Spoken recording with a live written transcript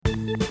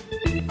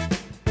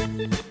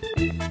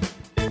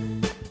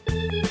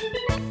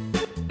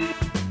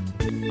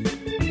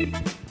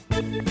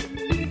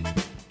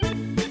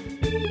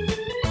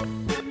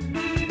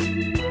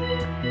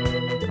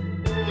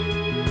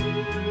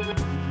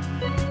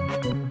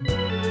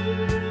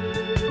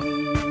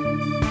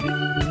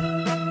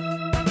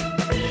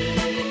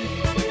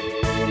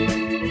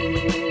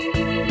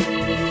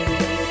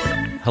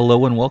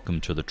Hello and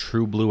welcome to the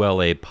True Blue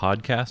LA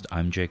podcast.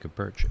 I'm Jacob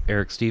Birch.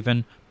 Eric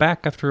Stephen,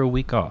 back after a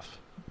week off.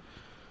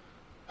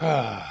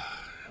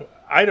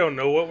 I don't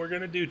know what we're going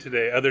to do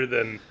today other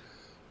than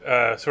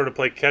sort of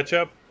play catch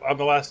up on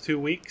the last 2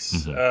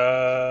 weeks.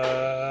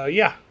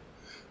 Yeah,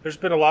 there's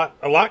been a lot.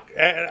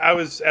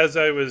 As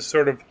I was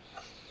sort of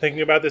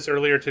thinking about this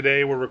earlier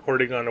today, we're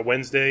recording on a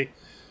Wednesday.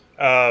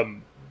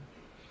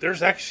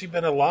 There's actually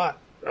been a lot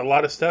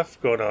of stuff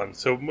going on.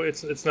 So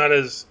it's not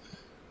as,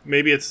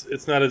 maybe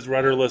it's not as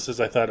rudderless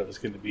as I thought it was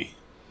going to be.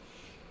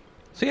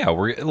 So yeah,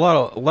 we're a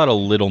lot of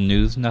little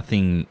news.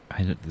 Nothing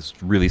is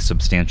really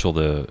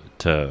substantial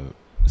to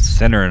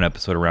center an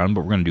episode around,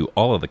 but we're going to do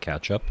all of the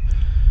catch up.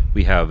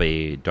 We have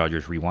a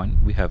Dodgers rewind.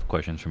 We have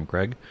questions from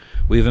Greg.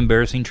 We have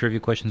embarrassing trivia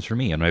questions for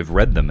me, and I've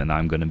read them, and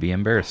I'm going to be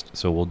embarrassed.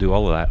 So we'll do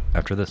all of that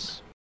after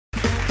this.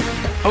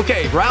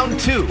 Okay, round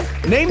two.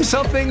 Name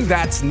something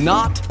that's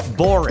not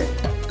boring.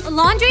 A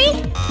laundry?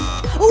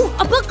 Ooh,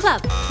 a book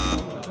club.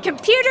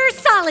 Computer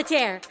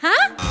solitaire,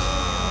 huh?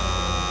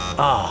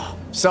 Ah,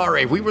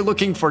 sorry, we were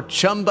looking for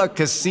Chumba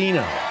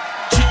Casino.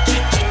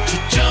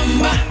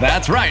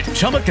 That's right,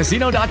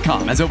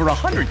 ChumbaCasino.com has over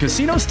 100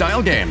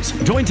 casino-style games.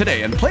 Join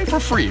today and play for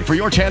free for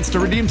your chance to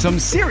redeem some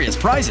serious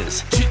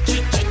prizes.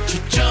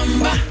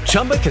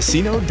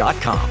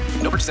 ChumbaCasino.com.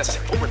 No purchase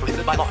necessary. Void where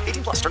prohibited by law.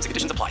 18+ terms and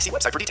conditions apply. See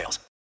website for details.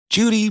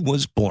 Judy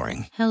was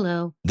boring.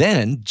 Hello.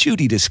 Then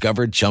Judy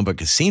discovered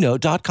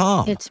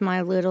ChumbaCasino.com. It's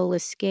my little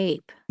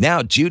escape.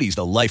 Now Judy's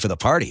the life of the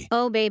party.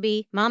 Oh,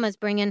 baby, mama's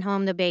bringing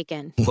home the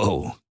bacon.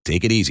 Whoa,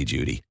 take it easy,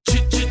 Judy.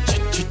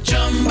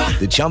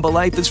 The Chumba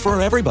life is for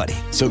everybody.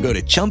 So go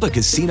to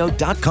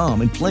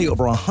ChumbaCasino.com and play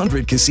over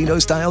 100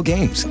 casino-style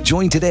games.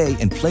 Join today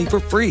and play for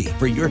free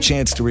for your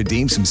chance to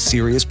redeem some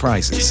serious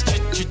prizes.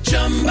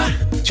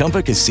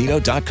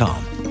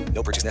 ChumbaCasino.com.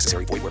 No purchase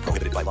necessary. Void where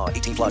prohibited by law.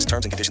 18+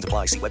 terms and conditions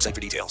apply. See website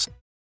for details.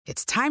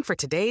 It's time for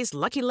today's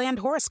Lucky Land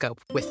horoscope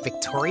with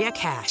Victoria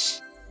Cash.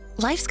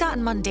 Life's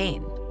gotten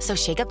mundane, so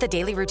shake up the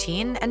daily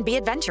routine and be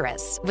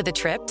adventurous with a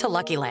trip to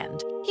Lucky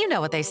Land. You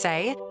know what they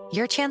say,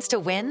 your chance to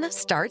win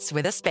starts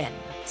with a spin.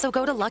 So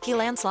go to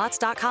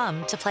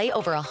LuckyLandSlots.com to play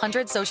over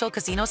 100 social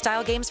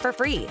casino-style games for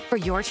free for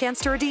your chance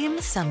to redeem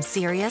some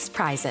serious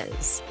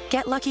prizes.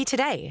 Get lucky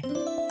today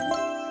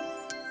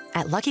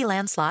at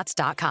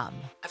LuckyLandSlots.com.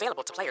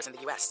 Available to players in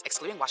the U.S.,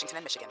 excluding Washington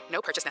and Michigan.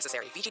 No purchase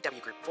necessary.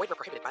 VGW Group. Void where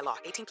prohibited by law.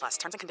 18+.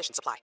 Terms and conditions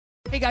apply.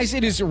 Hey guys,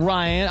 it is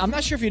Ryan. I'm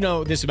not sure if you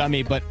know this about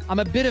me, but I'm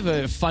a bit of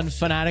a fun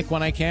fanatic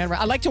when I can.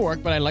 I like to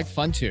work, but I like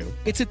fun too.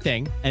 It's a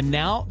thing. And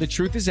now the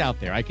truth is out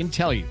there. I can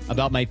tell you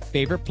about my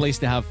favorite place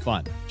to have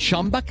fun.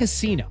 Chumba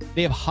Casino.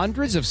 They have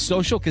hundreds of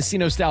social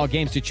casino style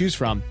games to choose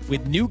from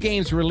with new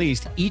games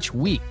released each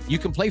week. You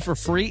can play for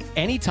free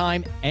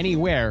anytime,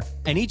 anywhere.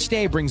 And each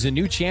day brings a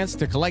new chance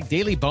to collect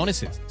daily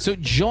bonuses. So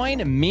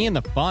join me in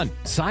the fun.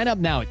 Sign up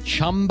now at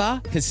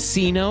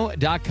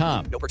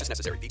ChumbaCasino.com. No purchase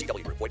necessary.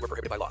 VGW Group. Void where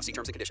prohibited by law. See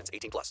terms and conditions.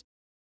 18+.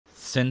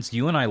 Since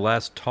you and I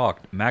last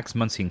talked, Max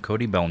Muncy and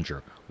Cody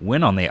Bellinger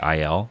went on the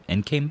IL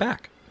and came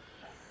back.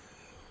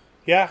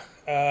 Yeah,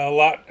 a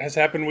lot has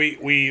happened.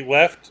 We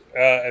left,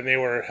 and they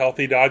were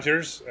healthy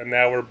Dodgers, and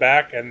now we're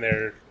back, and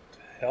they're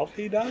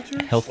healthy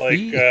Dodgers?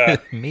 Healthy?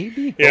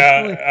 Maybe?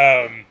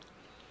 Yeah,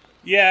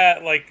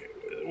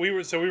 we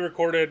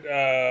recorded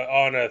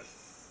on a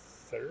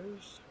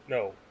Thursday?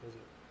 No,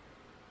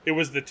 it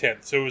was the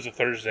 10th, so it was a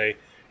Thursday,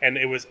 and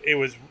it was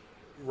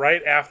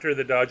right after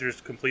the Dodgers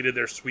completed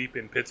their sweep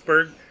in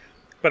Pittsburgh.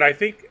 But I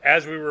think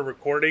as we were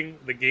recording,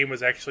 the game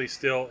was actually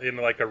still in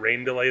like a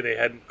rain delay. They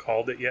hadn't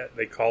called it yet.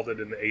 They called it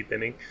in the 8th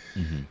inning.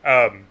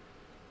 Mm-hmm.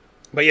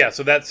 But yeah,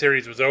 so that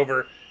series was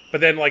over.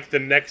 But then like the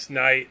next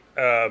night,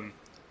 Max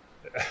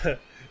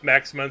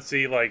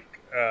Muncy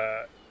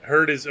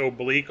hurt his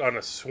oblique on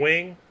a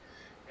swing,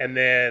 and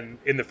then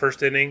in the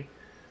first inning,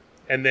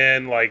 and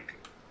then 4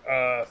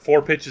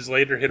 pitches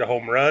later hit a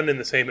home run in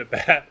the same at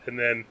bat, and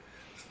then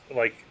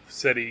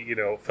said he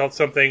felt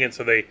something, and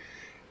so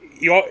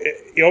you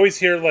always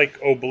hear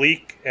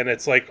oblique, and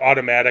it's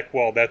automatic.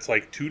 Well, that's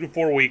 2 to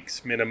 4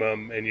 weeks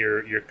minimum, and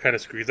you're kind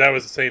of screwed. That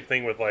was the same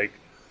thing with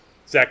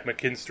Zach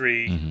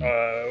McKinstry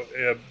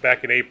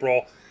back in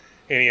April,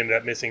 and he ended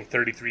up missing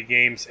 33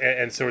 games,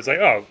 and so it's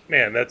oh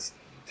man, that's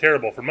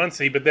terrible for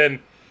Muncy. But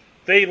then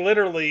they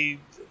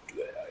literally,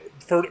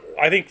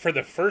 I think for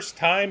the first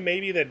time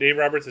maybe that Dave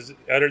Roberts has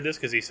uttered this,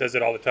 because he says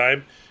it all the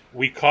time,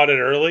 we caught it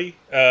early.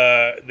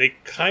 They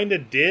kind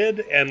of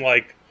did, and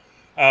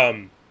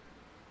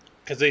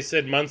because they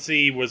said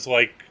Muncy was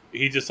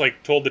he just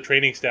told the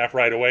training staff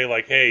right away,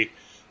 hey,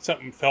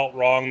 something felt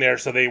wrong there,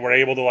 so they were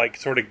able to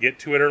sort of get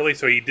to it early,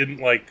 so he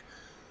didn't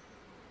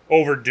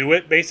overdo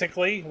it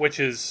basically,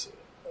 which is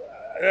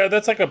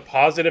that's a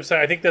positive sign.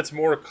 I think that's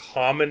more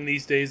common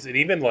these days, and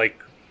even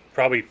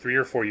probably 3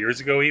 or 4 years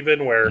ago,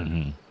 even where.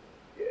 Mm-hmm.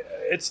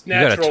 It's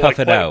natural. You gotta tough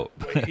it out.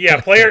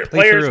 Yeah, players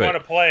want to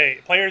play.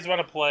 Players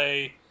want to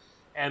play,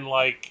 and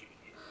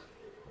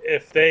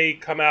if they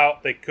come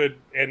out, they could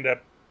end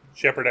up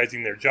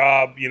jeopardizing their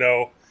job.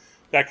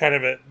 That kind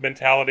of a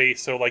mentality.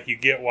 So you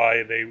get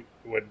why they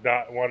would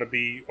not want to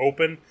be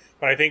open.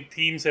 But I think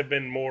teams have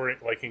been more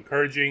like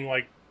encouraging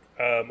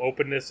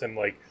openness, and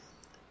like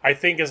I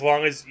think as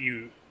long as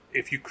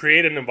if you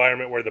create an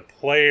environment where the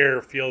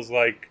player feels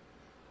like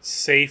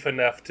safe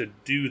enough to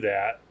do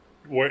that,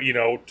 where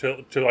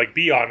to like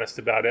be honest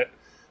about it,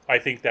 I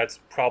think that's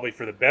probably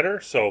for the better.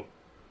 So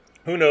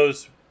who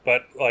knows?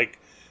 But like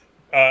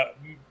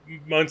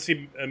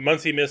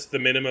Muncy missed the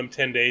minimum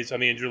 10 days on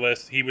the injury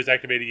list. He was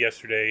activated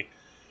yesterday.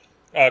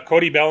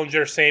 Cody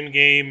Bellinger, same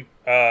game.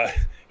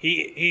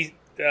 He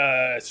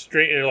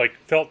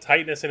felt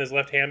tightness in his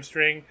left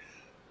hamstring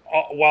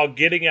while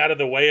getting out of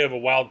the way of a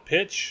wild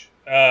pitch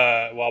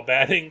while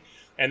batting,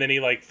 and then he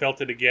like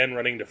felt it again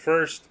running to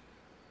first.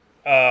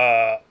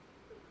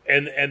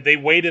 And they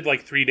waited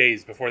like 3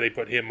 days before they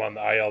put him on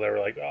the IL. They were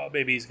like, oh,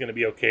 maybe he's going to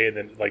be okay, and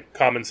then like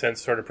common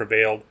sense sort of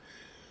prevailed.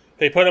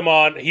 They put him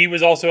on. He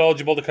was also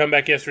eligible to come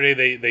back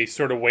yesterday. They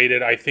sort of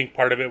waited. I think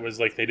part of it was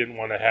like they didn't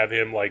want to have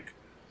him like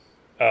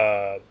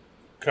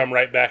come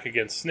right back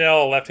against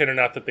Snell, left-hander.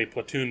 Not that they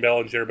platoon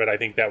Bellinger, but I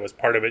think that was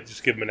part of it.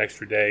 Just give him an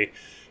extra day.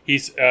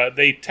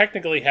 They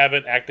technically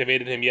haven't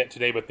activated him yet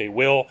today, but they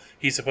will.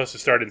 He's supposed to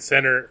start in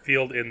center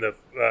field in the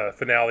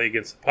finale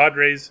against the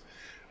Padres.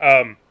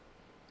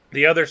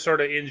 The other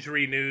sort of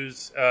injury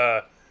news,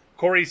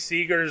 Corey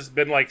Seager's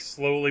been like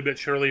slowly but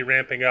surely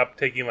ramping up,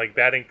 taking like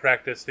batting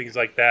practice, things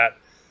like that.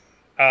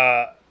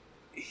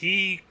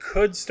 He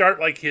could start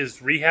like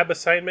his rehab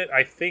assignment.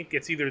 I think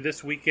it's either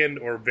this weekend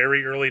or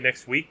very early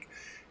next week.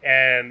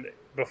 And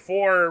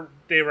before,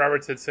 Dave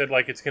Roberts had said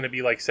like it's going to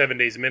be like 7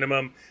 days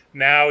minimum.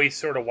 Now he's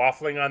sort of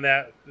waffling on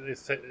that,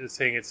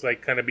 saying it's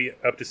like kind of be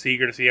up to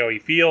Seager to see how he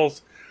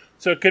feels.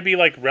 So it could be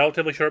like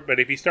relatively short. But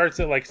if he starts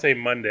at like say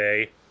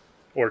Monday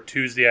or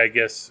Tuesday, I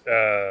guess.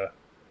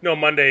 No,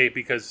 Monday,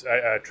 because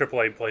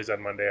AAA plays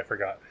on Monday. I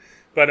forgot.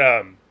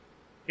 But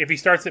if he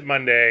starts at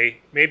Monday,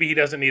 maybe he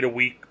doesn't need a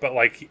week. But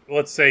like,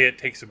 let's say it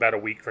takes about a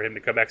week for him to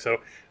come back. So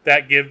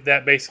that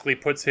basically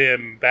puts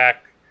him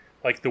back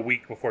like the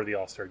week before the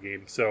All-Star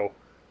game. So,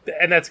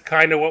 and that's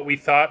kind of what we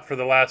thought for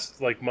the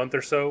last like month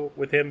or so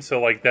with him.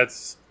 So like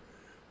that's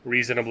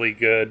reasonably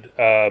good.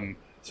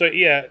 So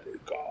yeah,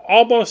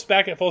 almost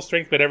back at full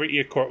strength. But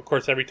of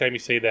course, every time you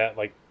say that,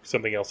 like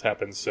something else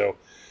happens. So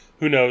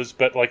who knows?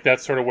 But like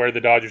that's sort of where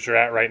the Dodgers are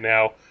at right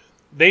now.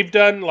 They've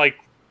done like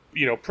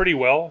pretty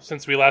well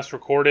since we last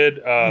recorded.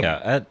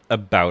 At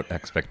about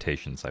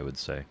expectations, I would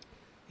say.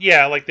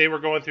 Yeah, like they were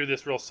going through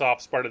this real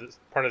soft part of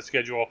the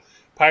schedule.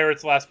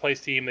 Pirates last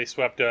place team, they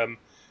swept them.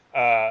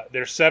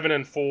 They're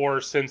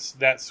 7-4 since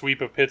that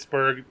sweep of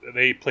Pittsburgh.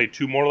 They played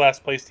 2 more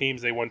last place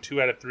teams. They won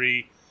 2 out of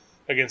 3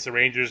 against the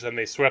Rangers, and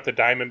they swept the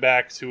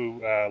Diamondbacks,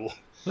 who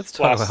let's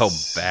talk about how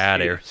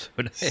bad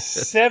Arizona is.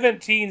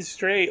 17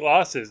 straight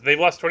losses. They've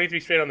lost 23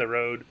 straight on the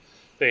road.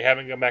 They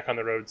haven't gone back on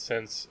the road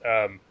since.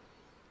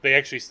 They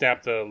actually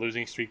snapped the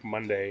losing streak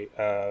Monday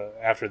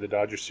after the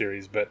Dodgers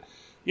series, but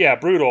yeah,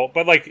 brutal.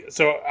 But like,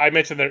 so I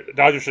mentioned the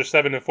Dodgers are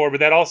 7-4, but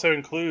that also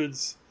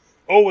includes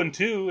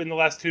 0-2 in the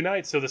last 2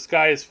 nights. So the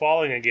sky is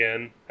falling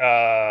again.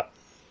 They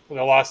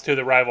lost to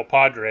the rival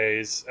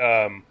Padres.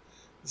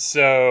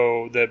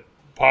 So the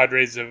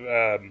Padres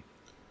have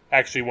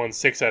actually won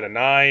 6 out of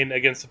 9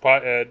 against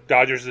the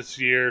Dodgers this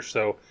year.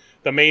 So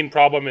the main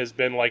problem has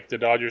been like the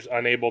Dodgers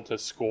unable to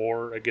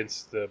score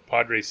against the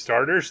Padres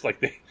starters.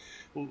 Like they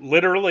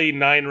literally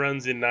 9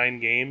 runs in 9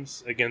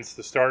 games against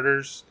the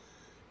starters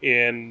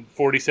in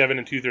 47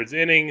 2/3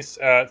 innings.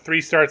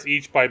 3 starts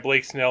each by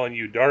Blake Snell and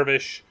Yu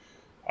Darvish.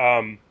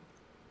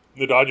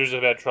 The Dodgers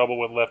have had trouble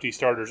with lefty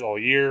starters all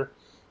year.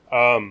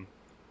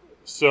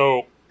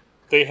 So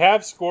they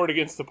have scored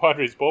against the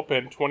Padres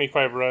bullpen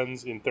 25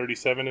 runs in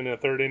 37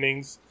 1/3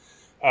 innings,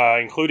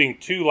 including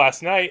 2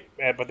 last night,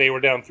 but they were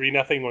down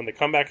 3-0 when the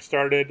comeback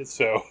started.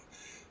 So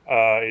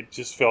it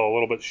just fell a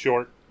little bit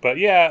short. But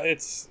yeah,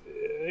 it's,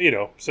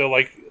 so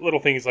like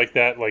little things like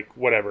that, like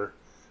whatever.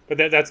 But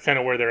that's kind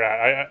of where they're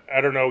at.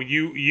 I don't know.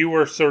 You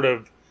were sort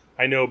of,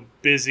 I know,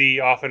 busy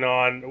off and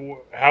on.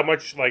 How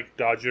much like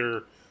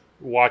Dodger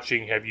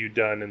watching have you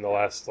done in the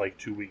last like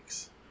 2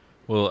 weeks?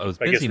 Well, I was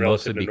busy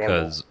mostly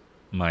because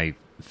my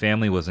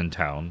family was in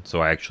town,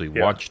 so I actually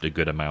watched a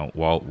good amount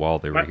while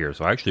they were here.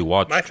 So I actually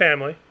watched my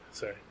family.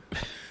 Sorry.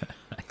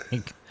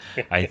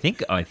 I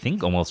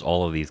think almost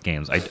all of these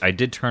games. I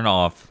did turn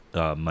off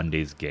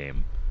Monday's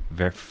game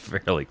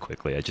fairly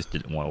quickly. I just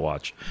didn't want to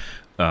watch.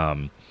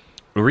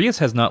 Urias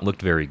has not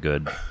looked very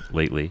good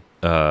lately.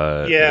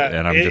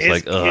 And I'm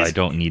just I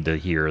don't need to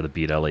hear the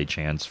Beat LA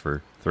chants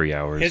for 3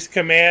 hours. His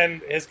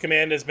command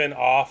has been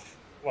off.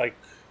 Like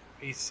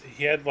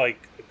he had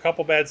like a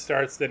couple bad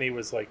starts, then he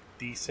was like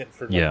decent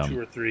for 2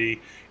 or 3,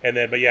 and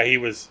then he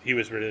was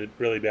really,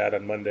 really bad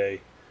on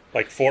Monday.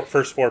 Like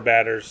first 4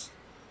 batters,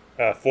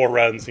 4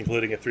 runs,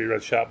 including a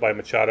 3-run shot by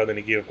Machado. Then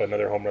he gave up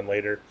another home run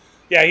later.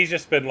 Yeah, he's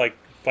just been like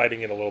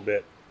fighting it a little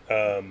bit.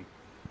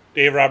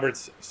 Dave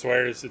Roberts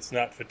swears it's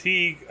not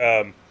fatigue.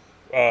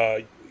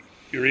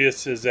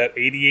 Urias is at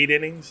 88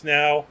 innings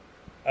now.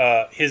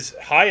 His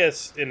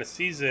highest in a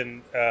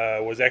season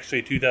was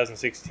actually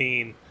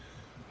 2016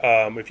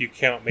 If you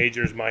count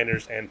majors,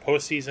 minors, and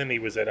postseason, he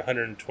was at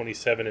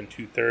 127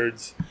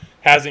 2/3.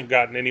 Hasn't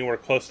gotten anywhere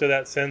close to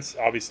that since.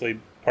 Obviously,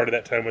 part of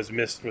that time was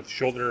missed with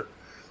shoulder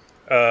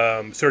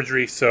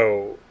surgery,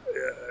 so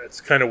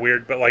it's kind of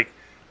weird. But like,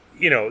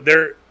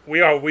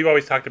 we've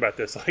always talked about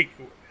this. Like,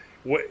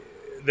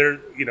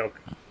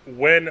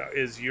 when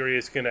is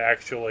Urias going to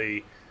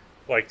actually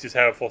like just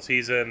have a full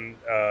season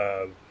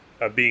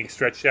of being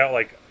stretched out?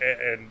 Like,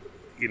 and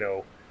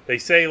they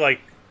say like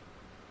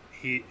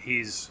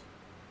he's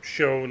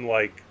shown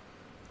like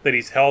that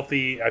he's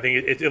healthy. I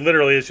think it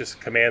literally is just a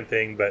command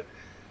thing, but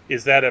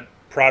is that a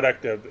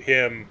product of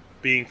him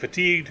being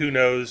fatigued? Who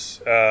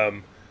knows?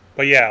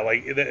 But yeah,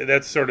 like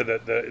that's sort of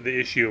the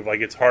issue of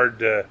like it's hard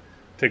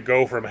to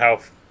go from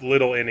how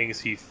little innings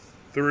he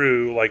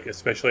threw, like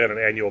especially on an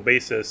annual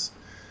basis,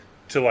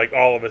 to like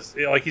all of us.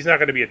 Like he's not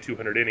going to be a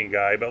 200 inning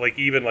guy, but like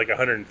even like a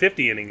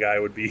 150 inning guy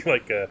would be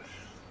like a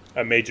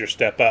major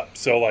step up.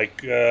 So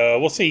like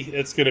we'll see.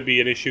 It's going to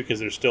be an issue because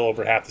there's still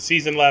over half the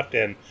season left,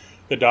 and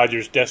the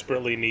Dodgers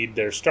desperately need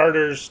their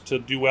starters to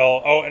do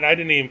well. Oh, and I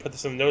didn't even put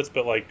this in the notes,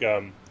 but like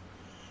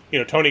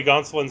Tony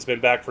Gonsolin's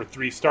been back for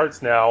 3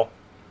 starts now,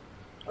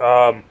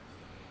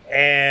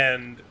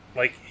 and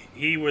like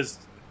he was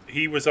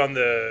on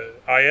the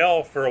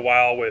IL for a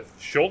while with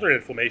shoulder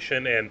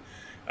inflammation, and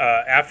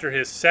after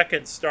his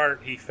second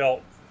start he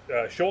felt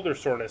shoulder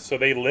soreness, so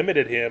they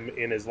limited him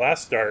in his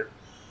last start.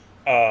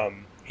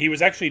 He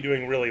was actually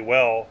doing really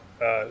well.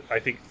 I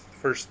think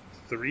first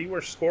 3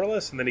 were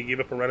scoreless, and then he gave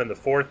up a run in the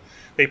 4th.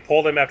 They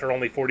pulled him after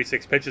only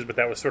 46 pitches, but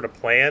that was sort of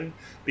planned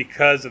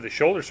because of the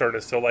shoulder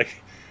soreness. So,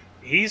 like,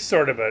 he's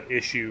sort of an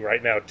issue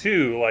right now,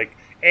 too. Like,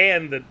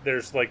 and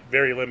there's, like,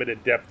 very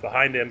limited depth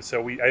behind him.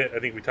 So, I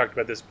think we talked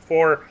about this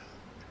before.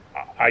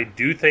 I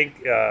do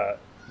think,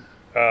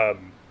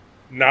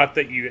 not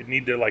that you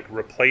need to, like,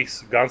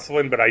 replace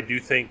Gonsolin, but I do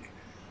think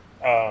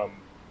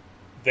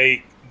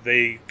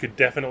they could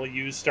definitely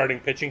use starting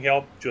pitching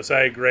help.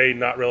 Josiah Gray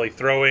not really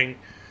throwing,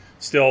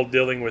 still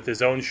dealing with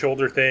his own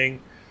shoulder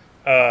thing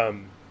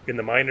in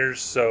the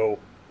minors, so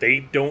they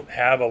don't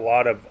have a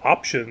lot of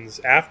options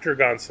after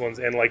Gonsolin's.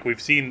 And like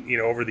we've seen,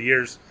 over the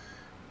years,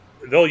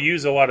 they'll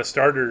use a lot of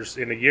starters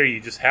in a year. You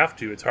just have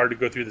to. It's hard to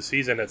go through the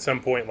season. At some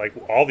point, like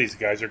all these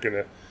guys are going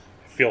to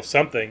feel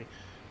something,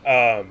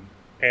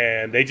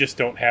 and they just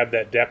don't have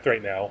that depth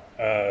right now.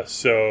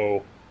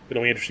 So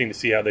it'll be interesting to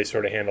see how they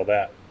sort of handle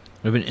that.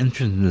 It would have been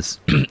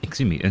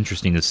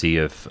interesting to see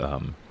if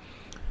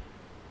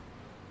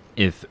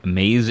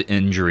May's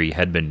injury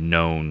had been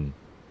known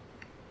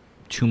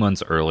 2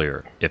 months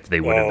earlier, if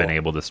they would have been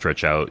able to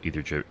stretch out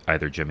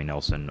either Jimmy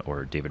Nelson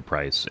or David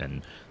Price,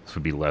 and this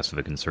would be less of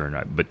a concern.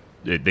 But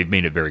they've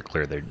made it very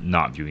clear they're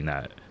not viewing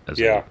that as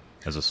a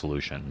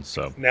solution.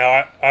 So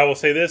now I will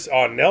say this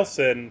on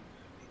Nelson,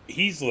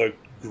 he's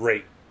looked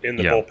great in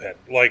the bullpen,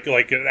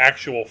 like an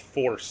actual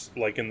force,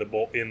 like in the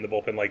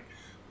bullpen,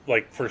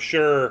 like for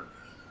sure,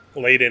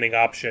 late inning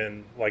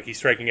option. Like he's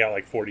striking out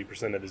like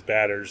 40% of his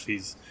batters.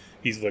 He's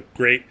looked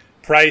great.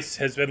 Price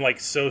has been like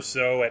so.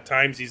 At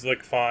times he's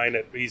looked fine.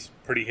 He's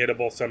pretty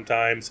hittable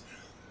sometimes.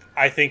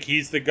 I think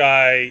he's the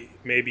guy.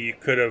 Maybe you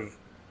could have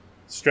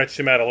stretched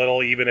him out a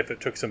little, even if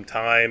it took some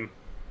time.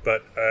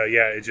 But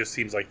it just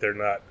seems like they're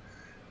not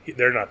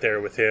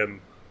there with him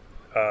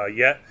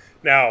yet.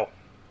 Now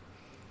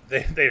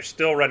they're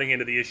still running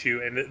into the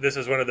issue, and this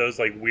is one of those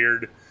like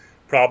weird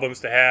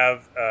problems to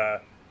have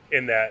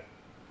in that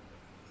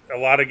a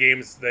lot of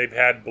games they've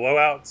had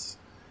blowouts,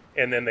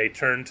 and then they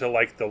turn to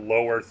like the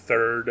lower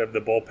third of the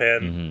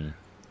bullpen,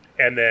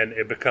 and then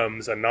it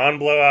becomes a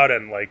non-blowout,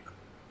 and like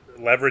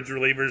leverage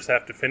relievers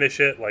have to finish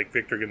it, like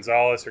Victor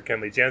Gonzalez or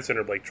Kenley Jansen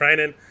or Blake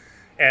Trinan.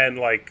 And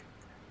like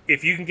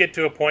if you can get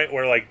to a point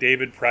where like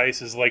David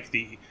Price is like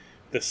the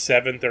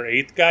 7th or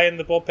 8th guy in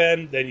the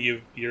bullpen, then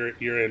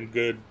you're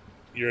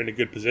in a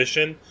good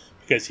position,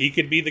 because he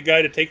could be the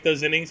guy to take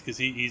those innings, because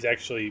he's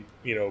actually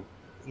a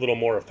little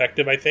more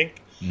effective, I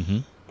think.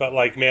 But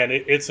like, man,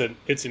 it's an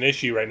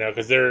issue right now,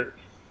 because they're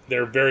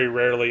very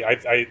rarely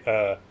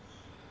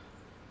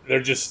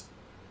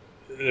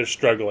they're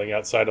struggling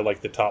outside of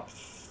like the top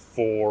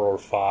 4 or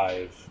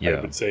 5.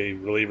 I would say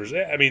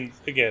relievers. I mean,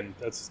 again,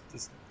 it's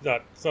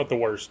not the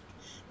worst,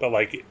 but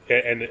like,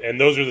 and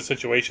those are the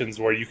situations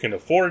where you can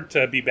afford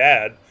to be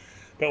bad,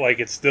 but like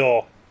it's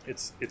still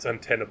it's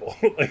untenable.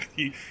 Like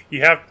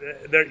you have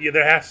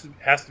there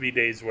has to be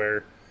days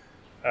where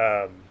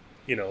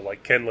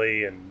like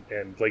Kenley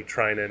and Blake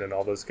Trinan and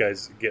all those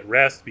guys get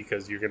rest,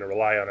 because you're going to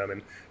rely on them.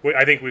 And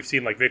I think we've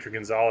seen like Victor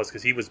Gonzalez,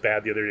 because he was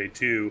bad the other day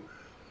too.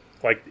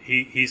 Like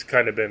he's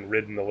kind of been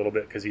ridden a little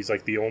bit, because he's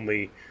like the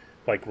only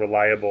like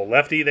reliable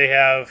lefty they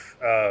have.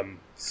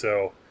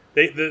 So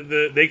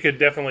they could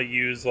definitely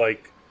use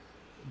like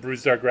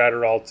Brusdar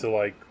Graterol to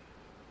like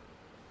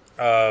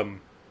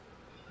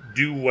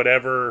do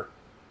whatever.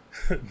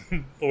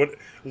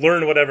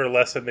 Learn whatever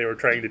lesson they were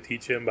trying to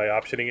teach him by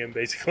optioning him,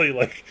 basically.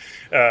 Like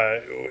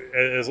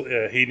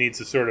he needs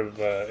to sort of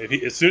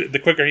the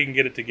quicker he can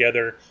get it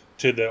together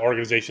to the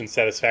organization's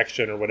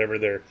satisfaction or whatever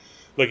they're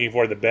looking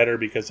for, the better,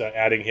 because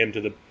adding him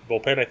to the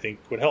bullpen, I think,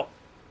 would help.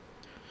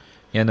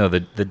 Yeah, no, the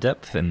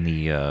depth and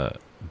the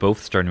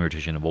both starting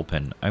rotation and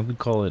bullpen, I would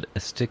call it a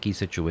sticky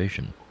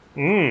situation.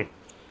 You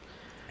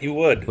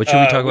would. What should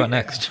we talk about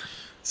next?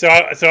 So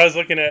I was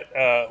looking at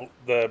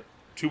the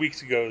 2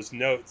 weeks ago's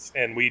notes,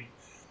 and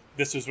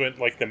this was when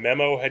like the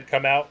memo had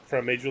come out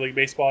from Major League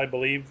Baseball, I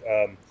believe,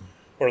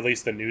 or at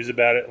least the news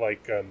about it,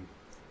 like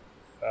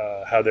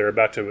how they're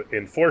about to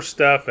enforce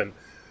stuff, and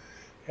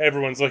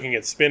everyone's looking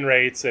at spin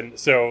rates, and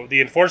so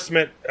the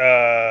enforcement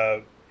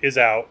is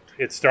out.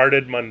 It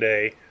started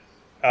Monday.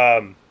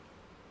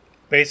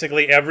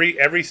 Basically,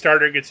 every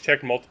starter gets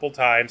checked multiple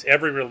times.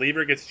 Every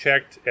reliever gets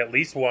checked at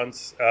least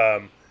once,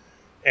 and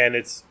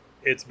it's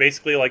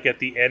basically like at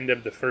the end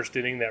of the first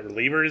inning that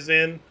reliever is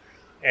in,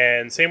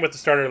 and same with the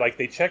starter. Like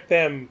they check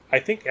them, I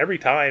think every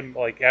time,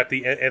 like at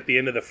the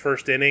end of the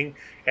first inning,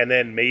 and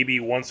then maybe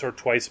once or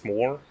twice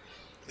more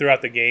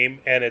throughout the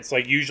game. And it's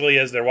like usually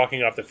as they're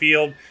walking off the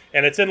field,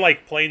 and it's in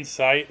like plain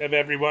sight of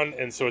everyone,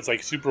 and so it's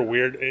like super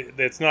weird.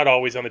 It's not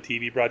always on the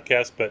TV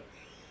broadcast, but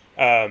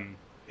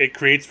it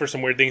creates for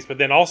some weird things. But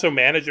then also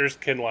managers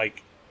can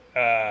like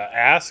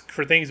ask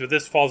for things, but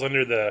this falls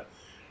under the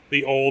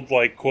old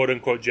like quote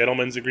unquote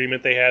gentleman's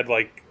agreement they had,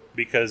 like,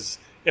 because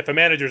if a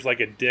manager's like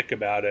a dick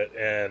about it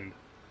and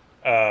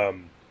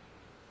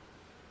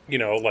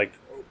like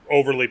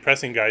overly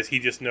pressing guys, he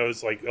just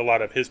knows like a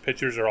lot of his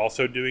pitchers are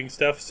also doing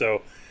stuff,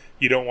 so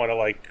you don't want to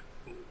like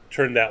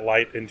turn that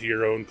light into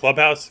your own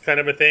clubhouse kind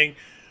of a thing.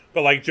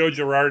 But like Joe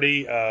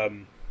Girardi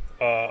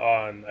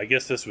on, I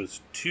guess this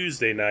was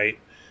Tuesday night,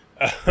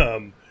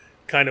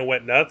 kind of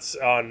went nuts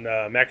on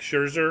Max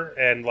Scherzer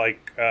and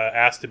like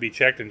asked to be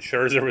checked, and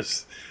Scherzer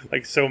was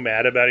like so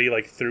mad about it, he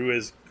like threw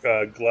his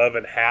glove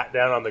and hat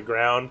down on the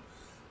ground,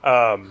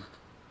 and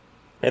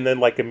then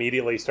like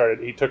immediately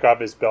he took off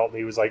his belt, and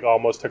he was like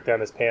almost took down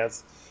his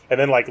pants, and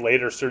then like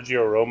later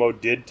Sergio Romo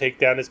did take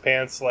down his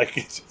pants. Like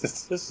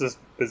this is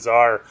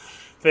bizarre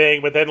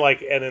thing. But then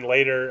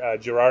later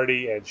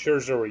Girardi and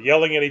Scherzer were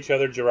yelling at each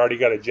other. Girardi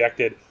got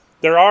ejected.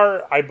 There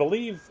are, I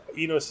believe,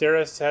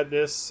 Saris had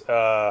this.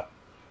 I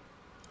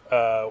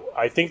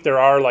think there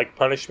are like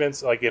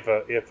punishments, like if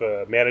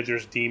a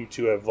manager's deemed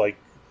to have like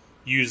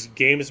used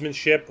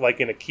gamesmanship, like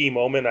in a key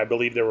moment. I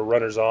believe there were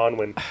runners on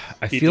when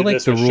I feel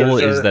like the rule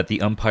is that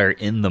the umpire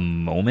in the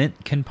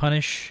moment can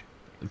punish,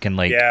 can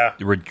like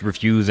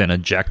refuse and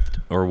eject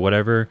or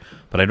whatever.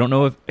 But I don't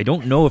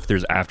know if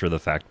there's after the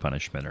fact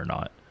punishment or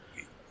not.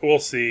 We'll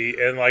see.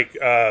 And like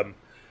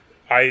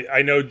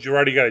I know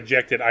Girardi got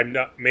ejected.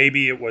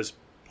 Maybe it was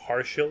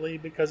partially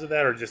because of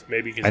that, or just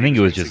maybe because I think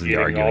it was just the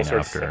arguing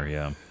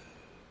after.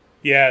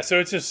 Yeah, so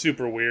it's just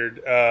super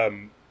weird.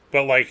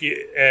 But like,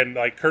 and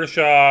like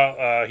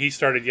Kershaw, he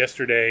started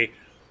yesterday,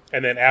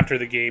 and then after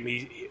the game,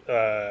 he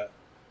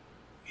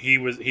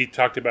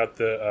talked about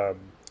the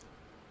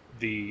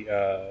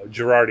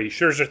Girardi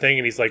Scherzer thing,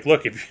 and he's like,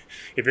 look, if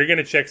you're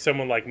gonna check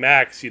someone like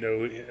Max,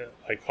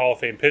 like Hall of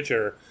Fame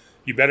pitcher,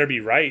 you better be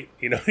right.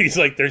 He's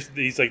like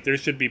there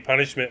should be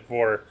punishment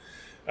for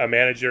a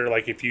manager.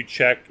 Like if you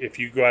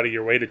go out of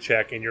your way to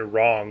check and you're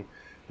wrong,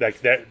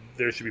 like that,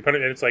 there should be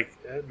punishment. And it's like,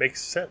 it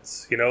makes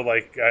sense,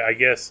 I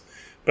guess.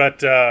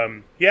 But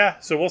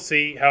so we'll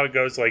see how it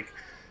goes. Like,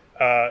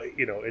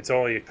 it's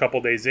only a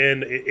couple days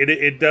in.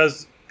 It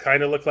does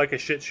kind of look like a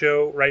shit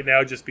show right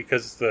now, just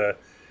because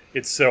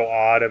it's so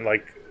odd, and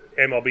like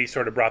MLB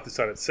sort of brought this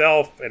on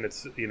itself, and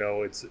it's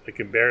it's like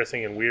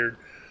embarrassing and weird.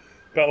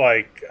 But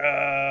like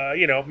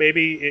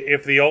maybe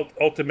if the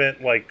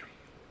ultimate like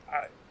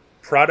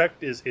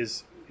product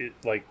is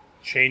like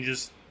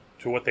changes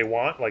to what they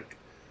want, like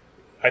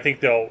I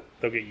think they'll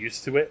get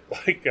used to it.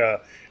 Like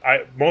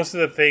most of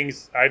the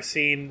things I've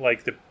seen,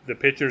 like the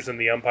pitchers and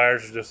the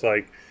umpires are just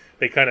like,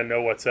 they kind of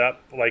know what's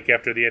up. Like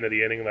after the end of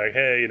the inning, like,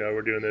 hey,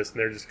 we're doing this, and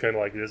they're just kind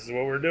of like, this is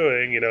what we're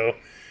doing,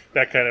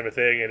 that kind of a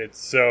thing. And it's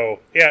so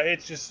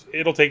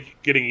it'll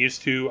take getting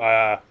used to.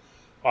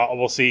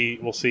 We'll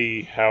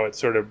see how it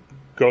sort of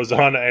goes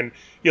on, and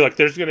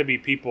there's going to be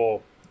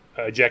people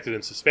ejected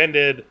and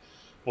suspended.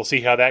 We'll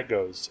see how that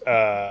goes.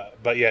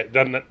 But yeah,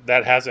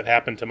 that hasn't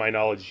happened to my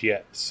knowledge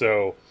yet.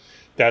 So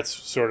that's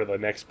sort of the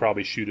next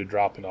probably shoe to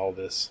drop in all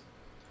this.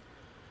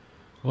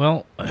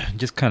 Well,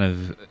 just kind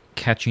of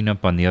catching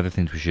up on the other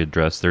things we should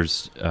address.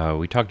 There's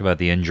we talked about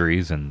the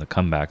injuries and the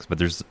comebacks, but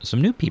there's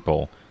some new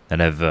people that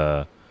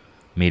have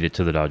made it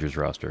to the Dodgers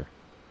roster.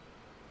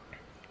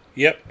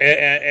 Yep,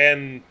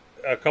 and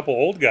a couple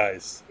old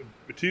guys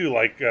too,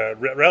 like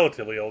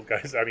relatively old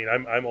guys. I mean,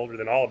 I'm older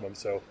than all of them,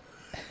 so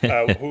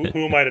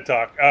who am I to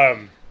talk?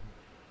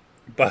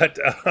 But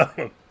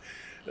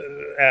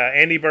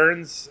Andy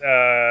Burns,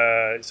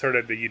 sort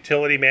of the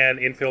utility man,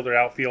 infielder,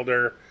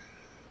 outfielder,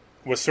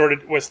 was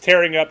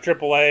tearing up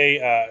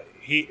AAA.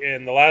 He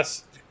in the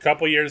last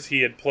couple years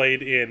he had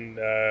played in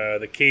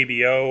the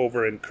KBO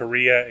over in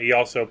Korea. He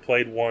also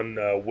played one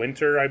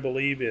winter, I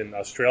believe, in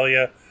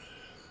Australia.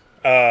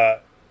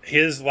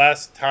 His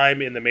last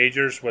time in the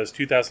majors was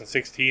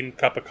 2016,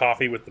 cup of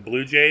coffee with the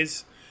Blue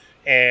Jays,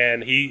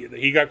 and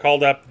he got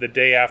called up the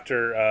day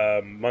after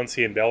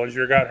Muncy and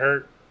Bellinger got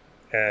hurt,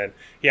 and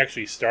he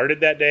actually started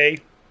that day.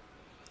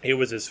 It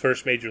was his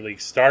first major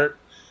league start.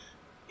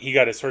 He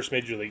got his first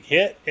major league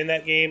hit in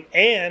that game,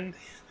 and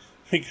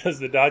because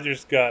the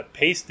Dodgers got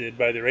pasted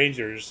by the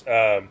Rangers,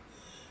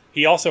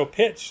 he also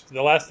pitched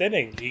the last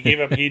inning. He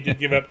did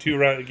give up a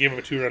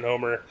 2-run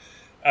homer.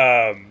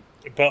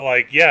 But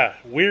like, yeah,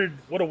 weird.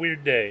 What a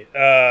weird day.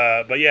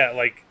 But yeah,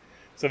 like,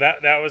 so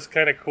that was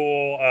kind of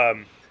cool.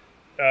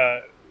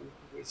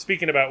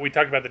 Speaking about, we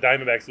talked about the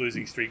Diamondbacks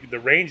losing streak. The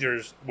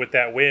Rangers, with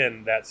that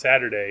win that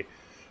Saturday,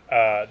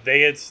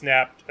 they had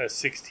snapped a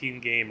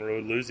 16-game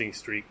road losing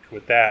streak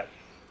with that.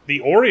 The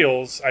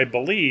Orioles, I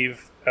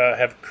believe,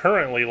 have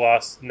currently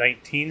lost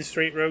 19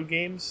 straight road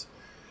games,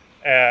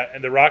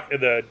 and the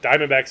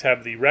Diamondbacks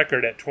have the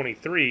record at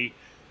 23,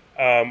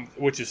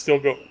 which is still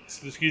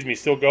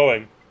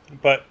going.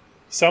 But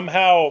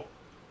somehow,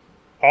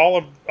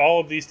 all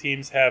of these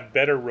teams have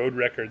better road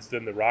records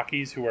than the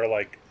Rockies, who are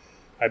like,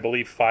 I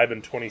believe,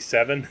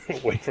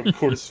 5-27 away from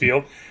Coors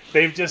Field.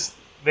 They've just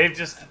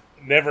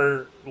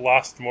never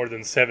lost more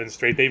than 7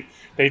 straight.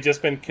 They've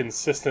just been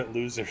consistent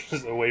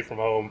losers away from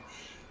home.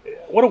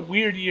 What a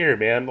weird year,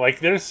 man. Like,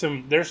 there's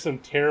some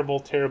terrible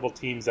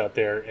teams out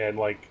there, and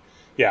like,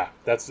 yeah,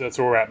 that's where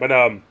we're at. But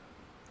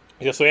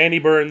yeah, so Andy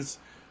Burns,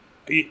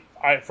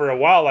 for a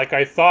while, like,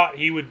 I thought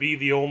he would be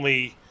the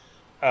only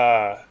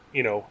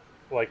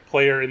like,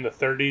 player in the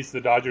 30s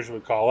the Dodgers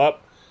would call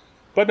up.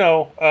 But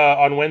no,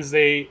 on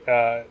Wednesday,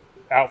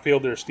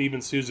 outfielder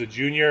Steven Souza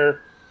Jr.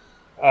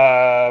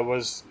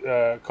 Was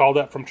called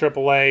up from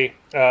AAA.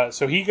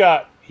 So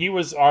he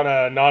was on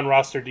a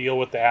non-roster deal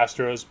with the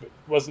Astros, but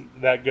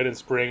wasn't that good in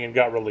spring and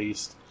got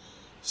released.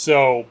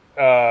 So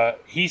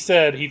he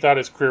said he thought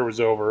his career was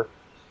over.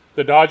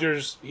 The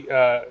Dodgers,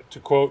 to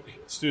quote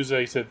Souza,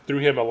 he said, threw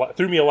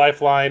me a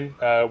lifeline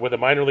with a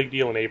minor league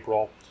deal in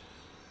April.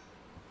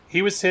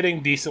 He was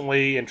hitting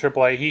decently in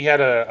AAA. He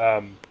had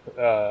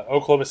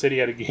Oklahoma City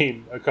had a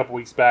game a couple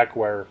weeks back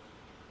where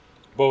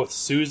both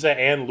Souza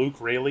and Luke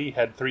Raley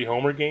had 3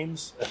 homer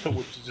games,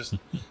 which is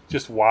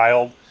just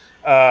wild.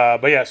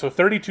 But yeah, so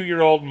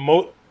 32-year-old,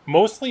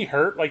 mostly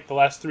hurt like the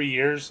last 3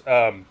 years.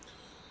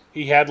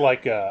 He had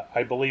like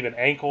I believe an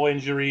ankle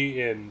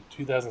injury in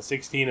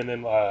 2016 and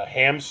then a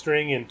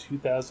hamstring in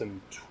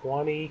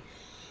 2020,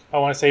 I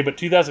want to say. But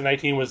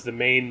 2019 was the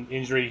main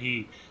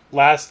injury.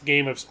 Last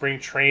game of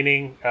spring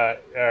training,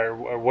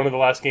 or one of the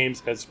last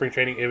games at spring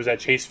training, it was at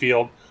Chase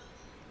Field.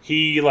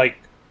 He like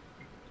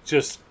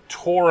just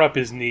tore up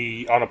his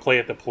knee on a play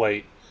at the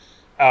plate.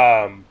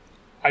 I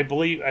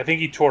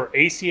think he tore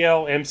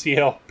ACL,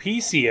 MCL,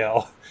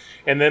 PCL,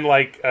 and then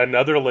like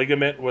another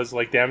ligament was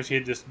like damaged. He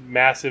had just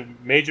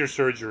major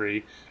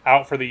surgery,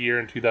 out for the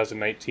year in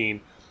 2019.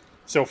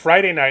 So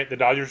Friday night, the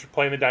Dodgers were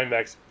playing the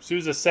Diamondbacks.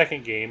 Souza's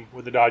second game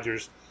with the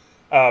Dodgers.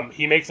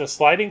 He makes a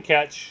sliding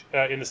catch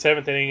in the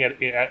 7th inning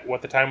at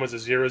what the time was a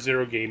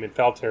 0-0 game in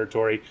foul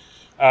territory.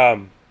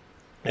 And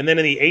then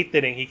in the 8th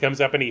inning, he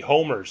comes up and he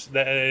homers.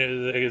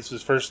 It's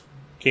his first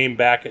game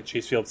back at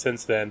Chase Field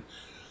since then.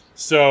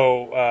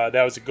 So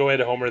that was a go-ahead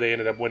homer. They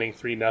ended up winning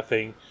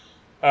 3-0.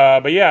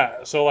 But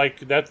yeah, so like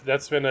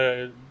that's been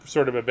a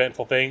sort of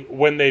eventful thing.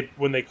 When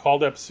they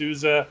called up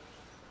Souza,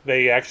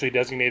 they actually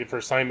designated for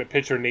assignment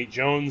pitcher Nate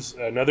Jones,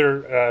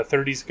 another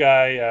 30s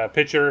guy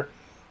pitcher.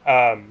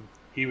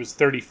 He was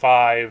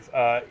 35.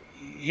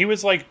 He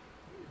was like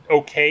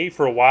okay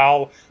for a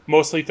while,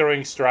 mostly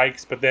throwing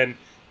strikes, but then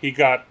he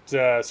got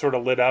sort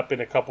of lit up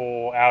in a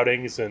couple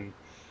outings, and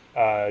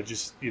they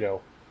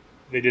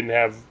didn't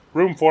have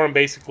room for him.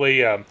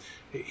 Basically,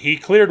 he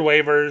cleared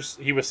waivers.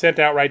 He was sent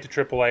outright to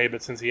AAA,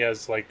 but since he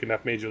has like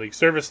enough major league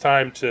service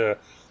time to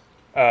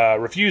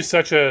refuse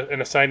such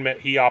an assignment,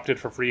 he opted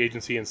for free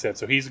agency instead.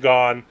 So he's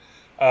gone.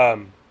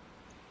 And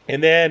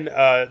then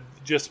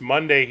just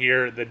Monday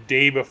here, the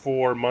day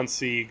before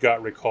Muncy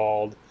got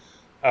recalled,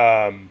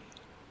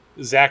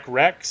 Zach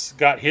Rex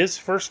got his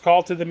first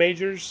call to the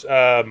majors.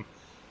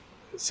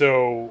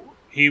 So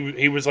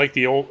he was like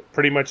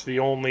pretty much the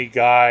only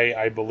guy,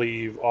 I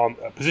believe, on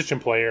a position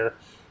player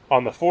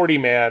on the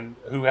 40-man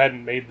who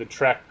hadn't made the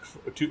trek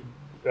to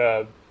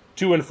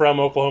and from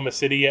Oklahoma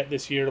City yet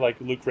this year, like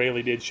Luke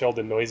Raley did,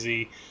 Sheldon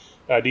Noisy,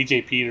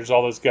 DJ Peters,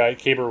 all those guys,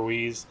 Caber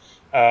Ruiz.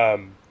 But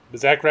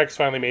Zach Rex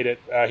finally made it.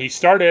 He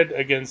started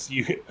against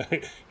you.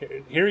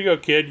 Here you go,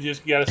 kid. You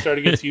just got to start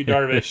against you,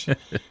 Darvish.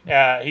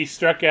 He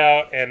struck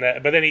out,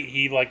 but then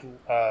he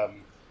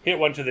hit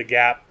one to the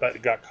gap,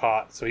 but got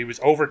caught. So he was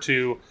over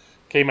 2,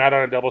 came out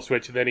on a double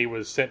switch, and then he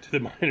was sent to the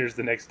minors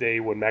the next day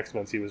when Max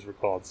Muncy was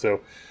recalled.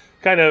 So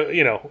kind of,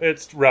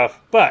 it's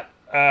rough. But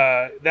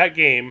that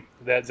game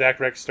that Zach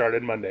Rex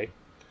started Monday,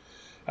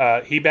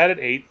 he batted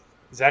 8th.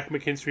 Zach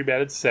McKinstry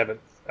batted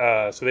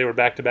 7th. So they were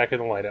back-to-back in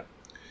the lineup.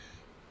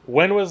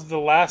 When was the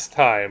last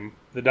time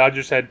the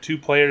Dodgers had 2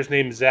 players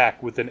named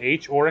Zach with an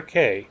H or a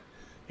K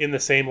in the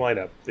same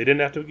lineup? They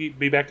didn't have to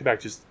be back-to-back,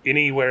 just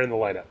anywhere in the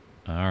lineup.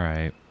 All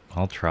right.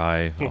 I'll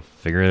try. I'll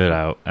figure it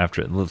out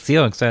after. Let's see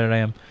how excited I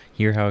am.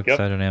 Hear how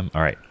excited I am.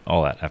 All right.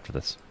 All that after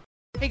this.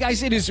 Hey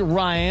guys, it is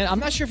Ryan. I'm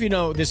not sure if you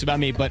know this about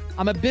me, but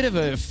I'm a bit of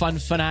a fun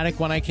fanatic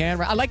when I can.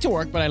 I like to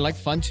work, but I like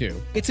fun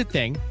too. It's a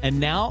thing. And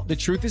now the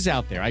truth is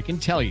out there. I can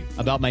tell you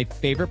about my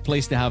favorite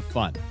place to have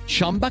fun.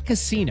 Chumba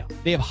Casino.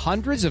 They have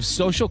hundreds of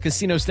social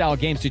casino style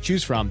games to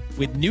choose from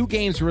with new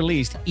games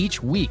released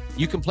each week.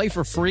 You can play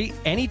for free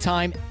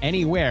anytime,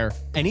 anywhere.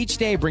 And each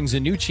day brings a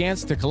new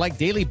chance to collect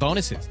daily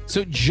bonuses.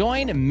 So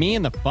join me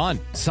in the fun.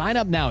 Sign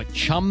up now at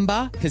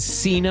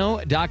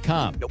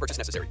ChumbaCasino.com. No purchase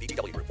necessary.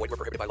 VGW Group. Void where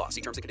prohibited by law.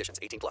 See terms and conditions.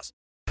 18+.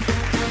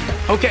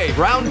 Okay,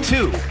 round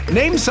two.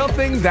 Name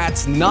something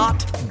that's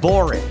not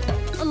boring.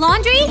 A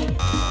laundry?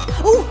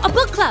 Ooh, a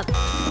book club.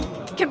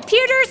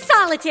 Computer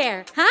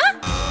solitaire,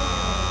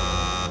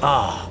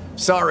 huh?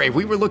 Sorry,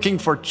 we were looking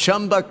for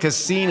Chumba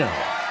Casino.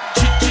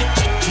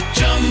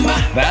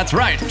 That's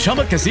right.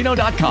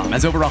 ChumbaCasino.com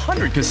has over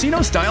 100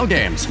 casino-style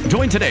games.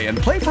 Join today and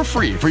play for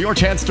free for your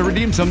chance to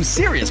redeem some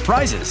serious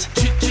prizes.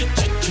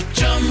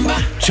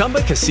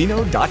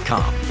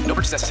 ChumbaCasino.com. No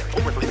purchase necessary.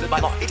 Void where prohibited by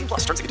law. 18+.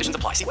 Terms and conditions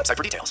apply. See website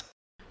for details.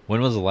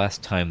 When was the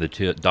last time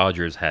the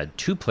Dodgers had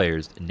two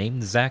players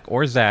named Zach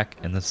or Zach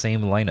in the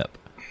same lineup?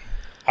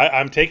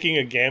 I'm taking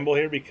a gamble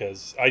here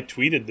because I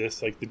tweeted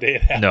this like the day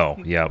it happened. No,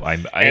 yeah,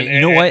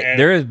 you know what?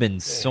 There have been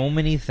so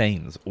many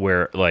things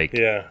where, like,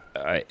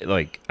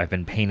 I've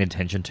been paying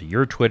attention to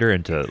your Twitter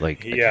and to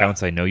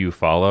accounts I know you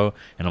follow,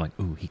 and I'm like,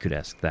 ooh, he could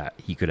ask that.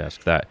 He could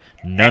ask that.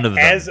 None of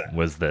them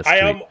was this.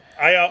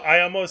 I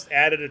almost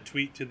added a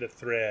tweet to the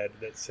thread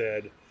that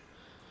said,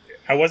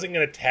 I wasn't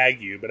going to tag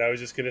you, but I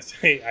was just going to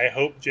say, I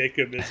hope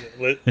Jacob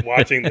isn't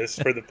watching this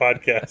for the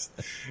podcast.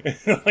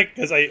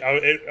 Because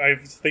I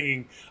was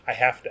thinking, I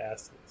have to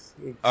ask this.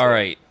 So. All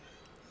right.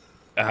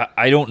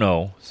 I don't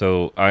know.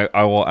 So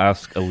I will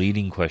ask a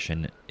leading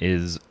question.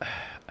 Is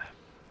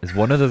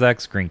one of the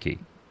Zachs Greinke?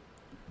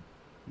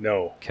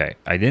 No. Okay.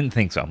 I didn't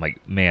think so. I'm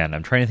like, man,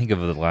 I'm trying to think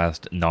of the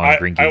last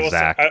non-Greinke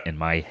Zach in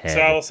my head.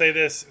 So I will say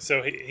this.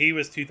 So he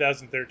was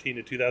 2013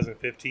 to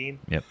 2015.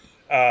 Yep.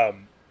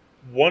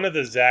 One of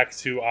the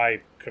Zachs who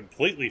I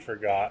completely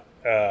forgot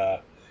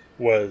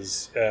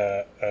was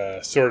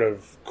sort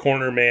of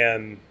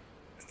cornerman,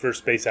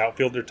 first base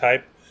outfielder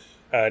type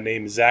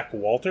named Zach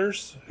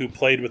Walters, who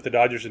played with the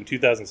Dodgers in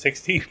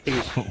 2016.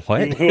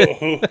 What?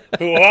 Who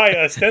I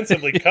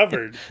ostensibly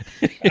covered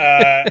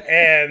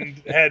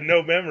and had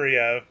no memory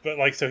of,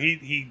 but so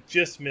he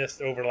just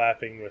missed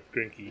overlapping with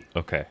Greinke.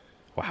 Okay.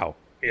 Wow.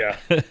 Yeah.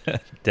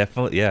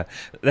 Definitely. Yeah.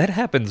 That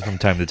happens from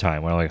time to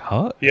time. When I'm like,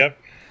 huh? Yep.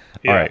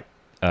 Yeah. All right.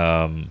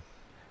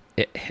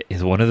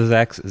 Is one of the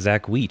Zachs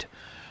Zach Wheat?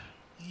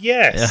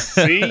 Yes.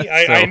 See,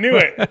 I knew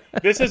it.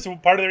 This is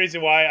part of the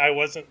reason why I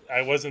wasn't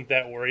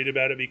that worried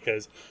about it,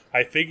 because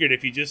I figured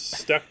if you just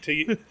stuck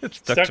to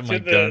my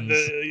guns.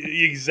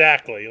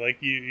 Exactly, like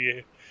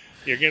you're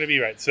going to be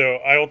right. So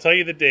I will tell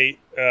you the date.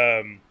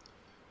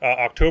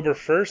 October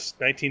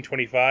 1st,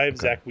 1925.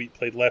 Okay. Zach Wheat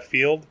played left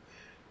field.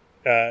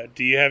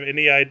 Do you have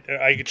any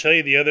idea? I could tell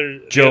you the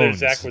other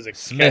Zach was a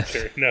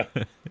catcher. No.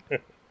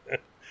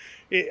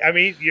 I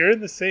mean, you're in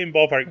the same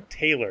ballpark.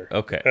 Taylor.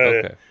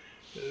 Okay.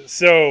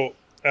 So,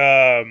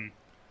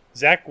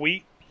 Zach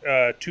Wheat,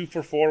 2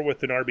 for 4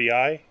 with an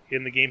RBI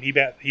in the game. He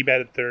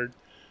batted third.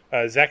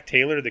 Zach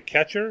Taylor, the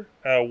catcher,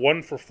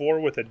 1 for 4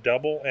 with a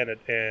double and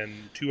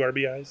 2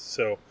 RBIs.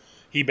 So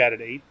he batted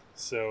 8th.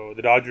 So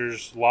the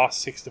Dodgers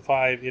lost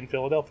 6-5 in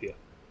Philadelphia.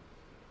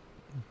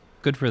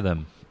 Good for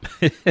them.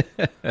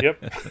 Yep.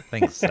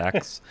 Thanks,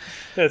 Zachs.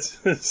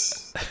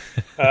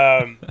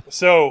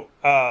 So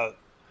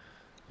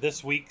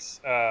this week's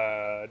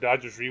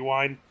Dodgers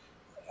Rewind,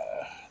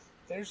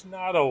 there's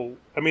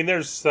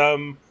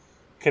some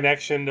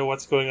connection to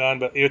what's going on,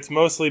 but it's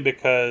mostly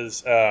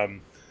because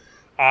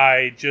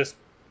I just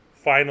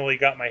finally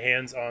got my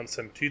hands on